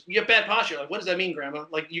 you have bad posture. Like, what does that mean, grandma?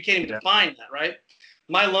 Like, you can't even define that, right?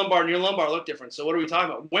 My lumbar and your lumbar look different. So what are we talking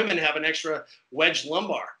about? Women have an extra wedged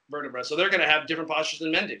lumbar vertebra, so they're going to have different postures than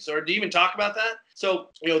men do. So do you even talk about that? So,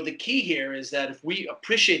 the key here is that if we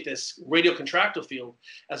appreciate this radial contractile field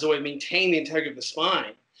as a way to maintain the integrity of the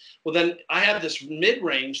spine, well, then I have this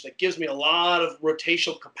mid-range that gives me a lot of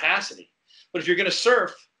rotational capacity. But if you're going to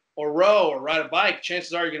surf or row or ride a bike,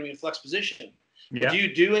 chances are you're going to be in flex position. Yeah. Do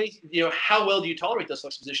you do any, how well do you tolerate those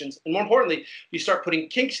flex positions? And more importantly, you start putting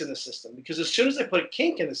kinks in the system, because as soon as I put a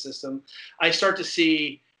kink in the system, I start to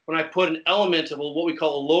see, when I put an element of what we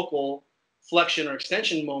call a local flexion or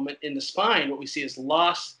extension moment in the spine, what we see is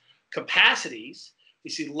lost capacities. We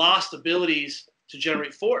see lost abilities to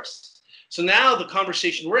generate force. So now the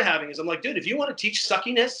conversation we're having is, I'm like, dude, if you want to teach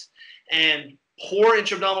suckiness and poor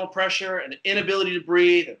intra-abdominal pressure and inability to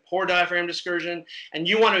breathe and poor diaphragm dispersion, and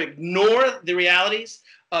you want to ignore the realities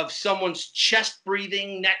of someone's chest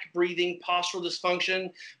breathing, neck breathing, postural dysfunction,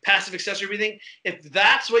 passive accessory breathing, if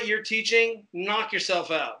that's what you're teaching, knock yourself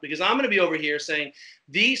out. Because I'm going to be over here saying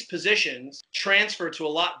these positions transfer to a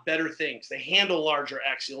lot better things. They handle larger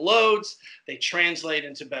axial loads. They translate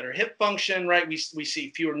into better hip function, right? We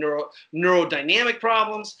see fewer neurodynamic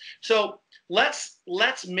problems. So let's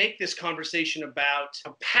make this conversation about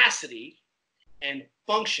capacity and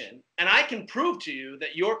function. And I can prove to you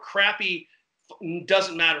that your crappy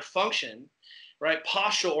doesn't matter function, right?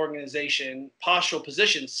 Postural organization, postural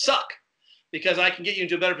positions suck, because I can get you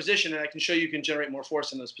into a better position and I can show you can generate more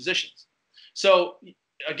force in those positions. So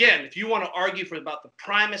again, if you want to argue about the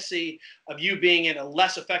primacy of you being in a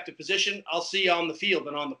less effective position, I'll see you on the field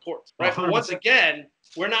and on the court, right? But once again,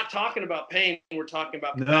 we're not talking about pain, we're talking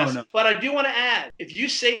about capacity. No. But I do want to add, if you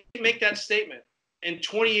make that statement, in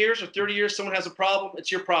 20 years or 30 years, someone has a problem, it's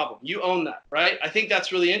your problem. You own that, right? I think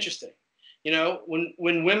that's really interesting.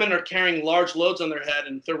 When women are carrying large loads on their head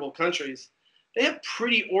in third world countries, they have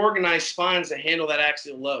pretty organized spines that handle that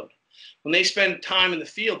axial load. When they spend time in the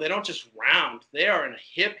field, they don't just round. They are in a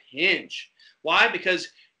hip hinge. Why? Because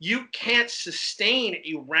you can't sustain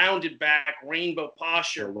a rounded back rainbow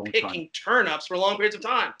posture picking turn-ups for long periods of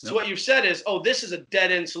time. So what you've said is, oh, this is a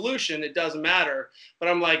dead-end solution. It doesn't matter. But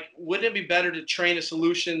I'm like, wouldn't it be better to train a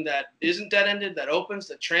solution that isn't dead-ended, that opens,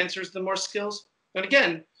 that transfers the more skills? And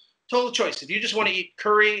again, total choice. If you just want to eat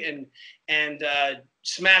curry and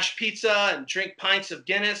smash pizza and drink pints of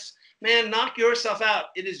Guinness, man, knock yourself out.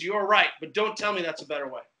 It is your right. But don't tell me that's a better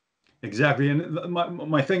way. Exactly. And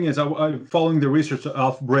my thing is, I'm following the research of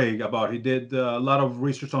Alf Bragg about, he did a lot of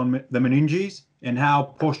research on the meninges and how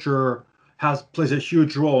posture plays a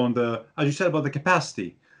huge role in the, as you said, about the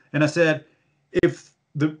capacity. And I said, if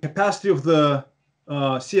the capacity of the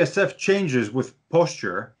CSF changes with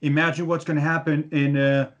posture, imagine what's going to happen in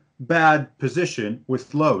a bad position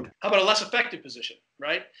with load. How about a less effective position?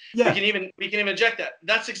 Right? Yeah. We can even inject that.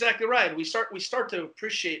 That's exactly right. We start to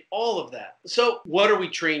appreciate all of that. So what are we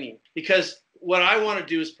training? Because what I want to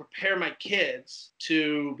do is prepare my kids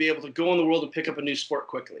to be able to go in the world and pick up a new sport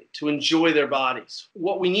quickly, to enjoy their bodies.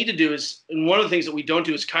 What we need to do is, and one of the things that we don't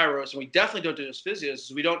do as chiros, and we definitely don't do as physios,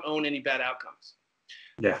 is we don't own any bad outcomes.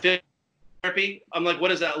 Yeah. Therapy, I'm like, what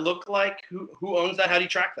does that look like? Who owns that? How do you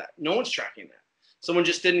track that? No one's tracking that. Someone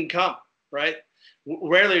just didn't come, right?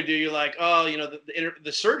 Rarely do you like, oh,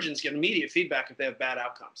 the surgeons get immediate feedback if they have bad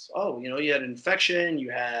outcomes. Oh, you had an infection,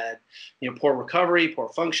 you had, poor recovery, poor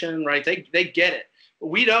function, right? They get it, but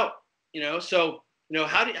we don't, so,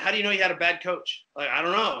 how do you know you had a bad coach? Like, I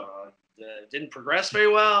don't know, didn't progress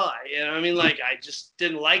very well. I just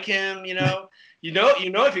didn't like him,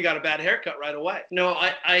 if you got a bad haircut right away.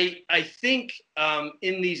 I think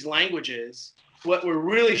in these languages, what we're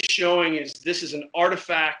really showing is this is an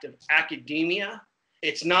artifact of academia.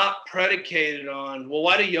 It's not predicated on, well,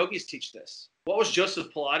 why do yogis teach this? What was Joseph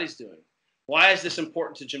Pilates doing? Why is this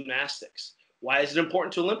important to gymnastics? Why is it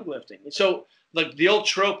important to Olympic lifting? And so, like, the old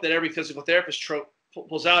trope that every physical therapist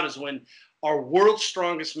pulls out is when our world's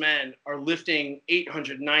strongest men are lifting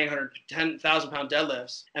 800, 900, 10,000 pound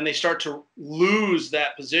deadlifts, and they start to lose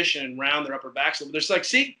that position and round their upper back. So they're just like,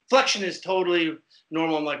 see, flexion is totally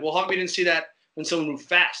normal. I'm like, well, how come you didn't see that when someone moved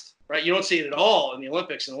fast? Right? You don't see it at all in the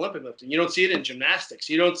Olympics and Olympic lifting. You don't see it in gymnastics.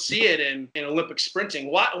 You don't see it in Olympic sprinting.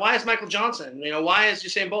 Why is Michael Johnson? Why is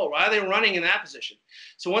Usain Bolt? Why are they running in that position?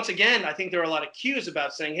 So once again, I think there are a lot of cues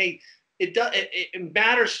about saying, hey, it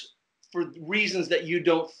matters for reasons that you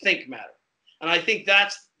don't think matter. And I think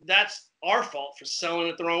that's our fault for selling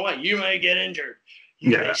it the wrong way. You may get injured.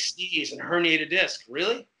 You may sneeze and herniate a disc.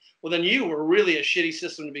 Really? Well, then you were really a shitty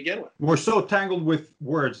system to begin with. We're so tangled with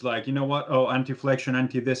words like, anti-flexion,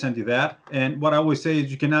 anti-this, anti-that. And what I always say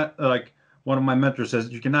is you cannot, like one of my mentors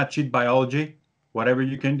says, you cannot cheat biology. Whatever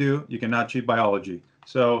you can do, you cannot cheat biology.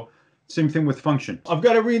 So same thing with function. I've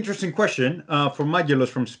got a really interesting question from Venizelos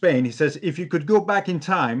from Spain. He says, if you could go back in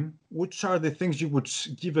time, which are the things you would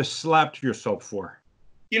give a slap to yourself for?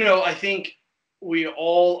 I think we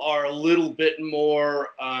all are a little bit more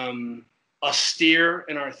austere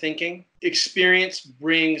in our thinking. Experience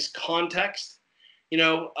brings context.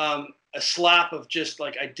 A slap of just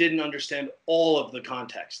like, I didn't understand all of the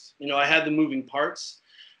context. I had the moving parts.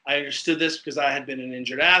 I understood this because I had been an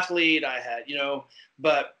injured athlete. I had,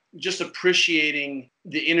 but just appreciating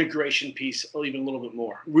the integration piece even a little bit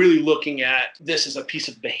more, really looking at this as a piece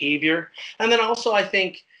of behavior. And then also I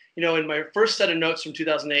think, in my first set of notes from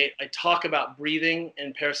 2008, I talk about breathing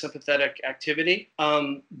and parasympathetic activity.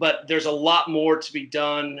 But there's a lot more to be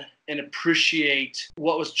done and appreciate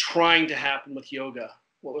what was trying to happen with yoga,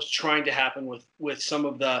 what was trying to happen with some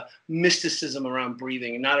of the mysticism around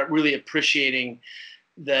breathing, and not really appreciating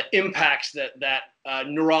the impacts that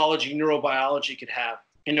neurology, neurobiology could have.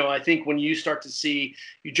 I think when you start to see,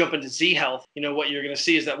 you jump into Z Health, what you're going to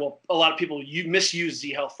see is that, well, a lot of people misuse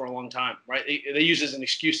Z Health for a long time, right? They use it as an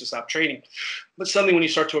excuse to stop training. But suddenly when you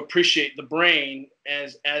start to appreciate the brain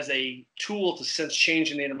as a tool to sense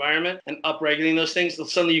change in the environment and upregulating those things,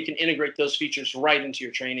 suddenly you can integrate those features right into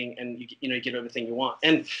your training, and you get everything you want.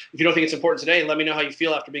 And if you don't think it's important today, let me know how you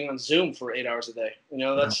feel after being on Zoom for 8 hours a day.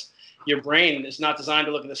 That's your brain is not designed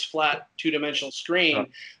to look at this flat two-dimensional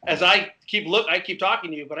screen. As I keep talking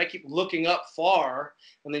to you, but I keep looking up far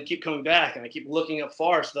and then keep coming back, and I keep looking up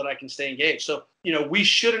far so that I can stay engaged. So, we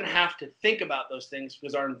shouldn't have to think about those things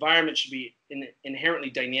because our environment should be inherently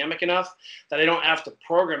dynamic enough that I don't have to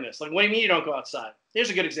program this. Like, what do you mean you don't go outside? Here's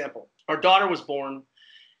a good example. Our daughter was born,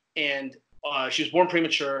 and she was born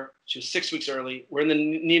premature. She was 6 weeks early. We're in the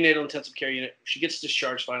neonatal intensive care unit. She gets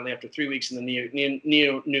discharged finally after 3 weeks in the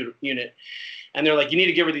neo unit. And they're like, you need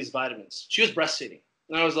to give her these vitamins. She was breastfeeding.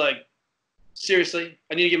 And I was like, seriously?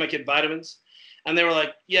 I need to give my kid vitamins? And they were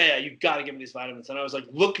like, yeah, you've got to give me these vitamins. And I was like,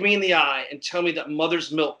 look me in the eye and tell me that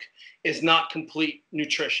mother's milk is not complete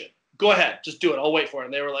nutrition. Go ahead, just do it. I'll wait for it.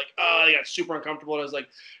 And they were like, oh, they got super uncomfortable. And I was like,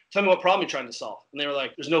 tell me what problem you're trying to solve. And they were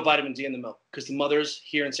like, there's no vitamin D in the milk because the mothers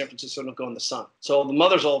here in San Francisco don't go in the sun. So the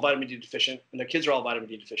mothers are all vitamin D deficient and their kids are all vitamin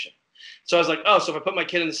D deficient. So I was like, oh, so if I put my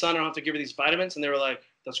kid in the sun, I don't have to give her these vitamins? And they were like,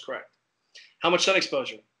 that's correct. How much sun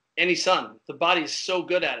exposure? Any sun. The body is so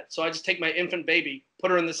good at it. So I just take my infant baby, put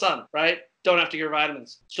her in the sun, right? Don't have to give her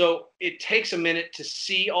vitamins. So it takes a minute to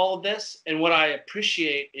see all of this. And what I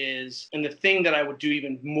appreciate is, and the thing that I would do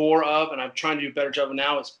even more of, and I'm trying to do a better job of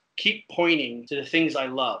now, is keep pointing to the things I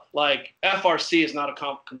love. Like FRC is not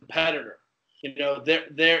a competitor. You know,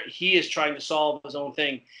 he is trying to solve his own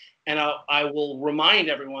thing. And I will remind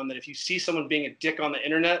everyone that if you see someone being a dick on the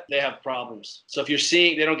internet, they have problems. So if you're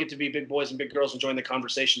seeing, they don't get to be big boys and big girls and join the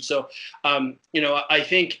conversation. So, you know, I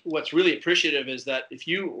think what's really appreciative is that if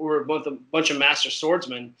you were with a bunch of master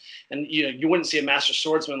swordsmen and, you know, you wouldn't see a master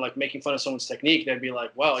swordsman like making fun of someone's technique. They'd be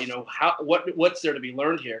like, well, you know, what's there to be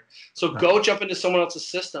learned here? So go jump into someone else's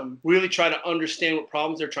system, really try to understand what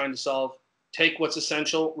problems they're trying to solve. Take what's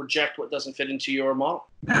essential, reject what doesn't fit into your model.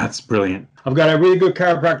 That's brilliant. I've got a really good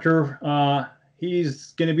chiropractor.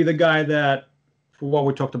 He's going to be the guy that, for what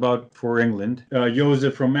we talked about for England,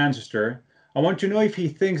 Joseph from Manchester. I want to know if he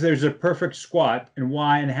thinks there's a perfect squat and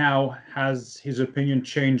why and how has his opinion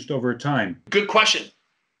changed over time. Good question.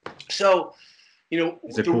 So, you know,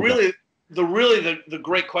 the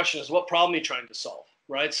great question is what problem are you trying to solve,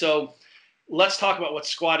 right? So let's talk about what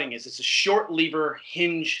squatting is. It's a short lever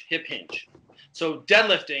hinge, hip hinge. So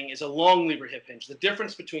deadlifting is a long lever hip hinge. The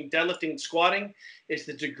difference between deadlifting and squatting is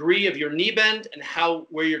the degree of your knee bend and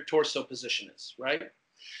where your torso position is, right?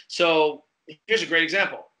 So here's a great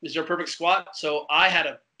example. Is there a perfect squat? So I had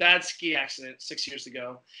a bad ski accident 6 years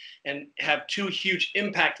ago and have 2 huge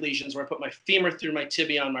impact lesions where I put my femur through my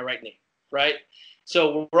tibia on my right knee, right?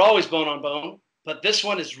 So we're always bone on bone, but this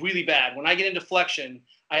one is really bad. When I get into flexion,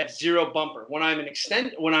 I have 0 bumper. When I'm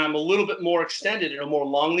a little bit more extended in a more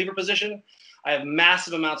long lever position, I have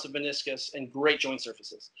massive amounts of meniscus and great joint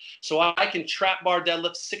surfaces. So I can trap bar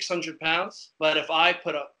deadlift 600 pounds, but if I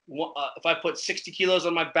put 60 kilos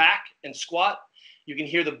on my back and squat, you can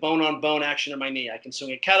hear the bone-on-bone action in my knee. I can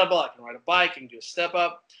swing a kettlebell, I can ride a bike, I can do a step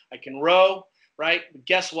up, I can row, right? But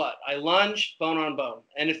guess what? I lunge, bone on bone,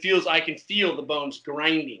 and I can feel the bones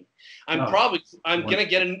grinding. I'm going to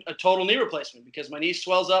get a total knee replacement because my knee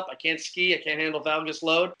swells up. I can't ski. I can't handle valgus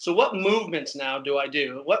load. So what movements now do I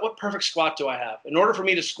do? What perfect squat do I have? In order for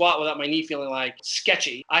me to squat without my knee feeling like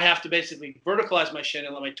sketchy, I have to basically verticalize my shin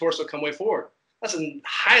and let my torso come way forward. That's a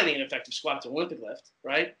highly ineffective squat to Olympic lift,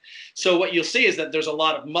 right? So what you'll see is that there's a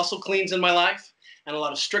lot of muscle cleans in my life and a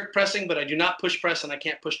lot of strict pressing, but I do not push press and I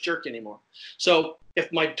can't push jerk anymore. So if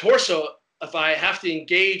I have to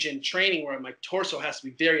engage in training where my torso has to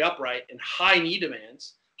be very upright and high knee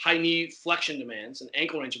flexion demands and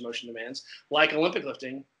ankle range of motion demands, like Olympic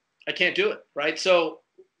lifting, I can't do it, right? So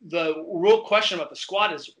the real question about the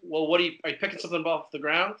squat is, well, are you picking something off the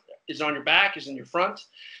ground? Is it on your back? Is it in your front?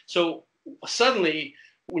 So suddenly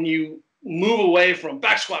when you move away from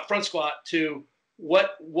back squat, front squat to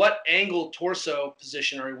what angle torso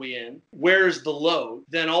position are we in? Where's the load?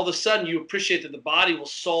 Then all of a sudden you appreciate that the body will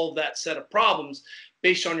solve that set of problems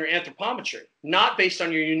based on your anthropometry, not based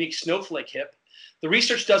on your unique snowflake hip. The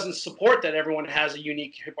research doesn't support that everyone has a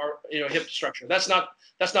unique hip structure. That's not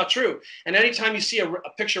true. And anytime you see a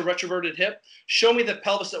picture of retroverted hip, show me the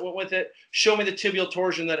pelvis that went with it. Show me the tibial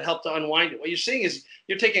torsion that helped to unwind it. What you're seeing is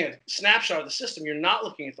you're taking a snapshot of the system. You're not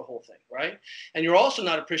looking at the whole thing, right? And you're also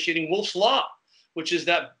not appreciating Wolff's Law, which is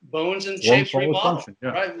that bones and shapes remodel,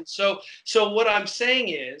 right? So what I'm saying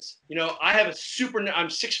is, I'm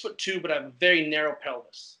 6'2", but I have a very narrow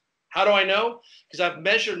pelvis. How do I know? Because I've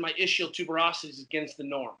measured my ischial tuberosities against the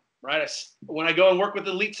norm, right? When I go and work with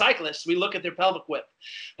elite cyclists, we look at their pelvic width.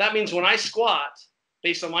 That means when I squat,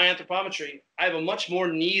 based on my anthropometry, I have a much more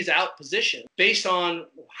knees out position based on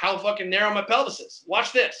how fucking narrow my pelvis is.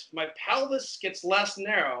 Watch this. My pelvis gets less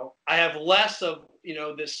narrow. I have less of,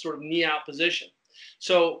 this sort of knee out position.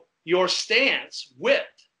 So your stance width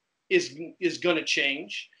is going to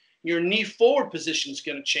change. Your knee forward position is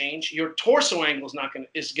going to change. Your torso angle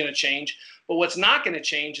is going to change. But what's not going to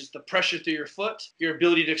change is the pressure through your foot, your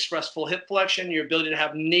ability to express full hip flexion, your ability to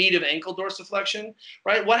have native ankle dorsiflexion,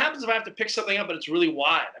 right? What happens if I have to pick something up but it's really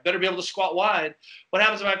wide? I better be able to squat wide. What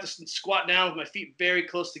happens if I have to squat down with my feet very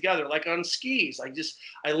close together, like on skis?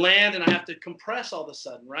 I land and I have to compress all of a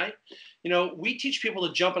sudden, right? We teach people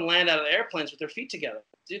to jump and land out of airplanes with their feet together.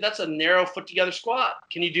 Dude, that's a narrow foot together squat.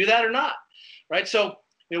 Can you do that or not? Right? So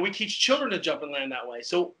we teach children to jump and land that way.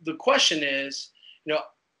 So the question is,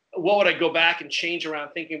 what would I go back and change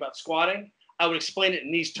around thinking about squatting? I would explain it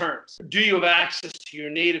in these terms. Do you have access to your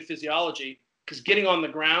native physiology? Because getting on the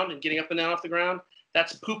ground and getting up and down off the ground,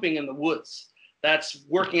 that's pooping in the woods. That's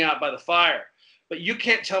working out by the fire. But you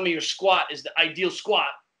can't tell me your squat is the ideal squat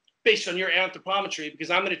based on your anthropometry,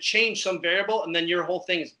 because I'm going to change some variable and then your whole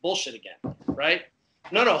thing is bullshit again, right?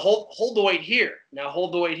 No, hold the weight here. Now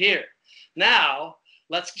hold the weight here. Now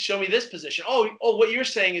let's show me this position. Oh, what you're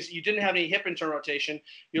saying is you didn't have any hip internal rotation.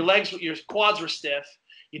 Your quads were stiff.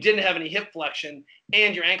 You didn't have any hip flexion,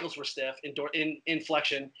 and your ankles were stiff in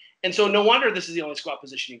flexion. And so no wonder this is the only squat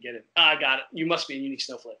position you get in. I got it. You must be a unique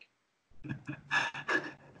snowflake.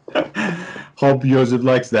 Hope Joseph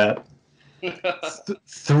likes that.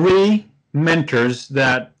 3 mentors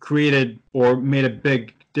that created or made a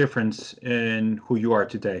big difference in who you are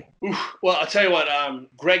today. Well, I'll tell you what,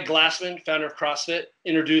 Greg Glassman, founder of CrossFit,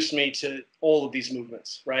 introduced me to all of these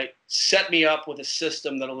movements, right? Set me up with a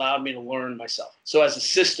system that allowed me to learn myself. So as a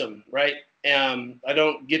system, right? I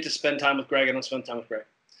don't get to spend time with Greg. I don't spend time with Greg.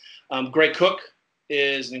 Greg Cook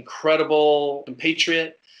is an incredible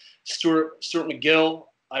compatriot. Stuart McGill,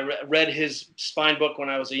 I read his spine book when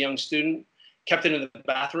I was a young student, kept it in the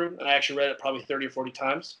bathroom, and I actually read it probably 30 or 40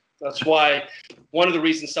 times. That's why one of the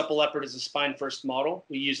reasons Supple Leopard is a spine-first model.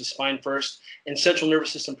 We use a spine-first and central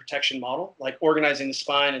nervous system protection model, like organizing the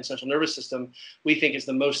spine and central nervous system, we think is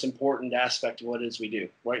the most important aspect of what it is we do,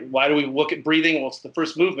 right? Why do we look at breathing? Well, it's the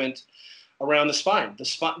first movement around the spine. The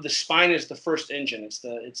spine is the first engine. It's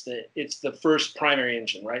the first primary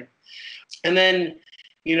engine, right? And then,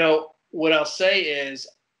 what I'll say is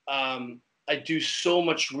I do so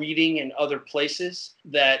much reading in other places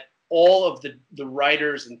that all of the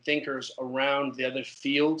writers and thinkers around the other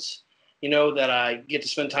fields, that I get to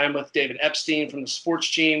spend time with, David Epstein from the sports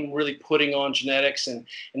gene, really putting on genetics and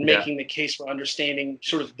making the case for understanding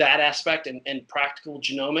sort of that aspect and practical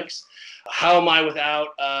genomics. How am I without,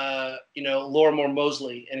 Laura Moore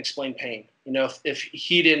Mosley and Explain Pain? If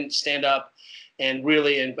he didn't stand up and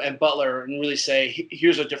really, and Butler, and really say,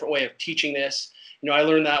 here's a different way of teaching this. I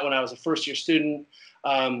learned that when I was a first-year student.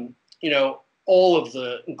 All of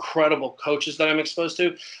the incredible coaches that I'm exposed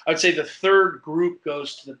to. I'd say the third group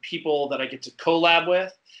goes to the people that I get to collab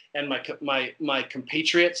with and my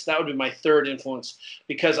compatriots. That would be my third influence,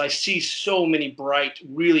 because I see so many bright,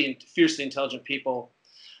 really fiercely intelligent people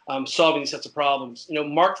solving these sets of problems.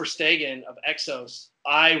 Mark Verstegen of Exos,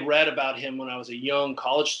 I read about him when I was a young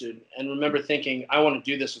college student and remember thinking, I want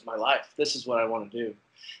to do this with my life. This is what I want to do.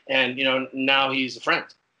 And, now he's a friend.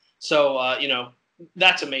 So,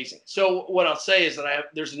 that's amazing. So what I'll say is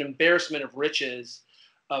that there's an embarrassment of riches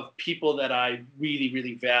of people that I really,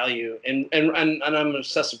 really value. And I'm an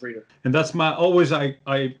obsessive reader. And that's all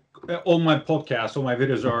my podcasts, all my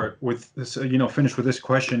videos are with this, finished with this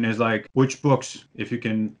question is like, which books, if you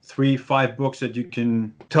can, 3-5 books that you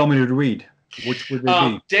can tell me to read, which would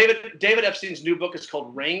they be? David Epstein's new book is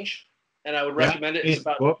called Range, and I would recommend it. It's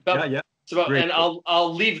about and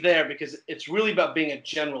I'll leave there because it's really about being a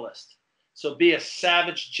generalist. So be a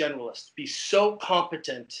savage generalist. Be so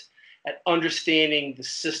competent at understanding the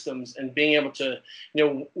systems and being able to,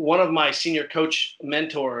 one of my senior coach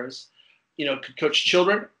mentors, could coach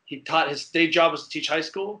children. His day job was to teach high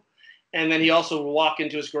school. And then he also would walk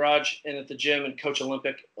into his garage and at the gym and coach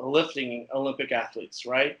Olympic athletes,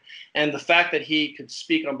 right? And the fact that he could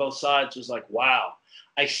speak on both sides was like, wow,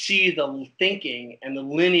 I see the thinking and the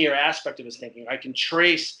linear aspect of his thinking. I can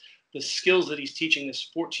trace the skills that he's teaching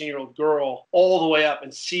this 14-year-old girl all the way up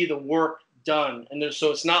and see the work done. And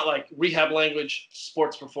so it's not like rehab language,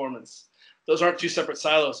 sports performance. Those aren't two separate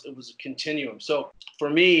silos. It was a continuum. So for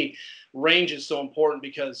me, Range is so important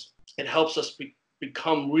because it helps us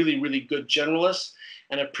become really, really good generalists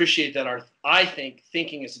and appreciate that I think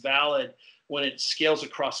thinking is valid when it scales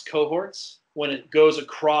across cohorts, when it goes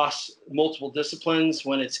across multiple disciplines,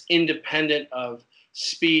 when it's independent of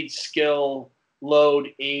speed, skill,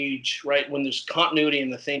 load, age, right? When there's continuity in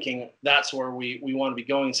the thinking, that's where we want to be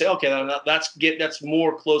going and say, okay, that's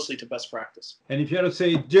more closely to best practice. And if you had to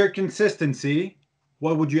say dear consistency,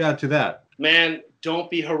 what would you add to that? Man, don't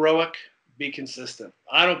be heroic, be consistent.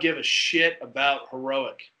 I don't give a shit about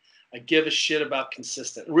heroic. I give a shit about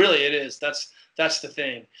consistent. Really, it is. That's the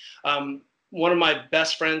thing. One of my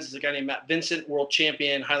best friends is a guy named Matt Vincent, world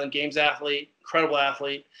champion, Highland Games athlete, incredible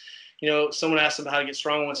athlete. Someone asked him how to get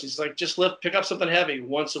strong once. He's like, just pick up something heavy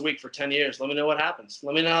once a week for 10 years. Let me know what happens.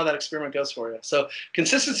 Let me know how that experiment goes for you. So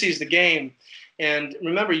consistency is the game. And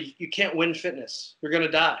remember, you can't win fitness. You're going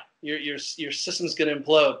to die. Your system's going to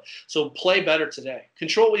implode. So play better today.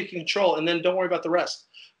 Control what you can control, and then don't worry about the rest.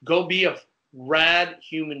 Go be a rad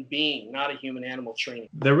human being, not a human animal training.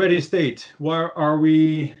 The ready state, where are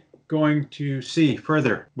we going to see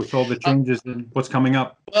further with all the changes and what's coming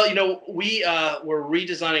up? Well, you know, we're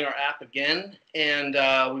redesigning our app again, and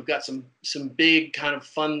we've got some big kind of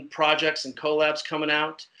fun projects and collabs coming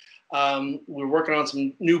out. We're working on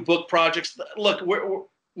some new book projects. Look,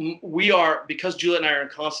 we are, because Juliet and I are in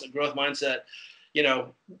constant growth mindset, you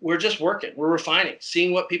know, we're just working, we're refining,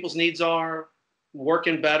 seeing what people's needs are,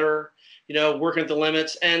 working better, you know, working at the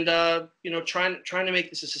limits, and you know, trying to make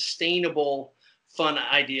this a sustainable, fun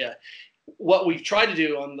idea. What we've tried to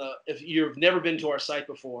do if you've never been to our site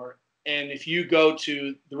before, and if you go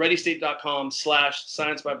to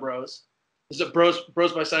thereadystate.com/science by bros, is it bros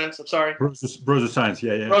by science? I'm sorry. Bros of science.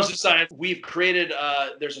 Yeah. Bros of science. We've created,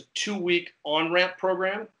 there's a 2-week on-ramp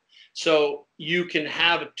program. So you can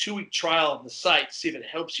have a 2-week trial of the site, see if it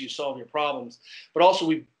helps you solve your problems. But also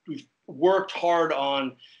we've worked hard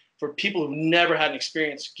on, for people who've never had an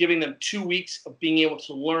experience, giving them 2 weeks of being able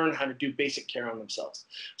to learn how to do basic care on themselves.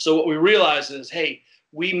 So what we realize is, hey,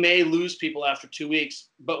 we may lose people after 2 weeks,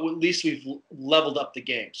 but at least we've leveled up the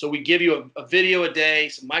game. So we give you a video a day,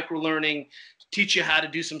 some micro-learning, teach you how to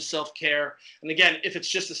do some self-care. And again, if it's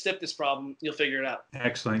just a stiffness problem, you'll figure it out.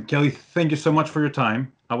 Excellent. Kelly, thank you so much for your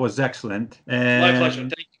time. That was excellent. And my pleasure.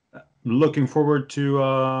 Thank you. Looking forward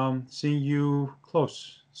to seeing you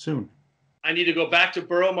close soon. I need to go back to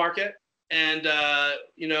Borough Market, and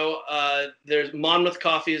you know, there's Monmouth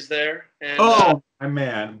Coffee is there. And, my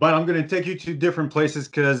man! But I'm going to take you to different places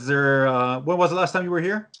because they're. When was the last time you were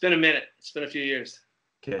here? It's been a minute. It's been a few years.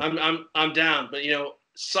 Okay. I'm down, but you know,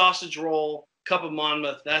 sausage roll, cup of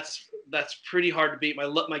Monmouth. That's pretty hard to beat.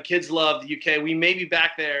 My kids love the UK. We may be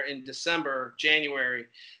back there in December, January,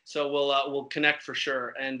 so we'll connect for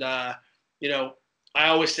sure. And you know, I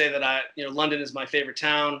always say that London is my favorite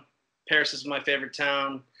town. Paris is my favorite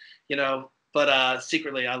town, you know, but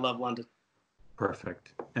secretly I love London. Perfect.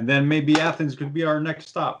 And then maybe Athens could be our next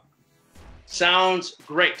stop. Sounds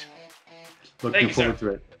great. Looking forward to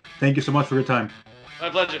it. Thank you so much for your time. My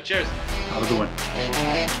pleasure. Cheers. Have a good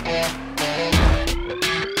one.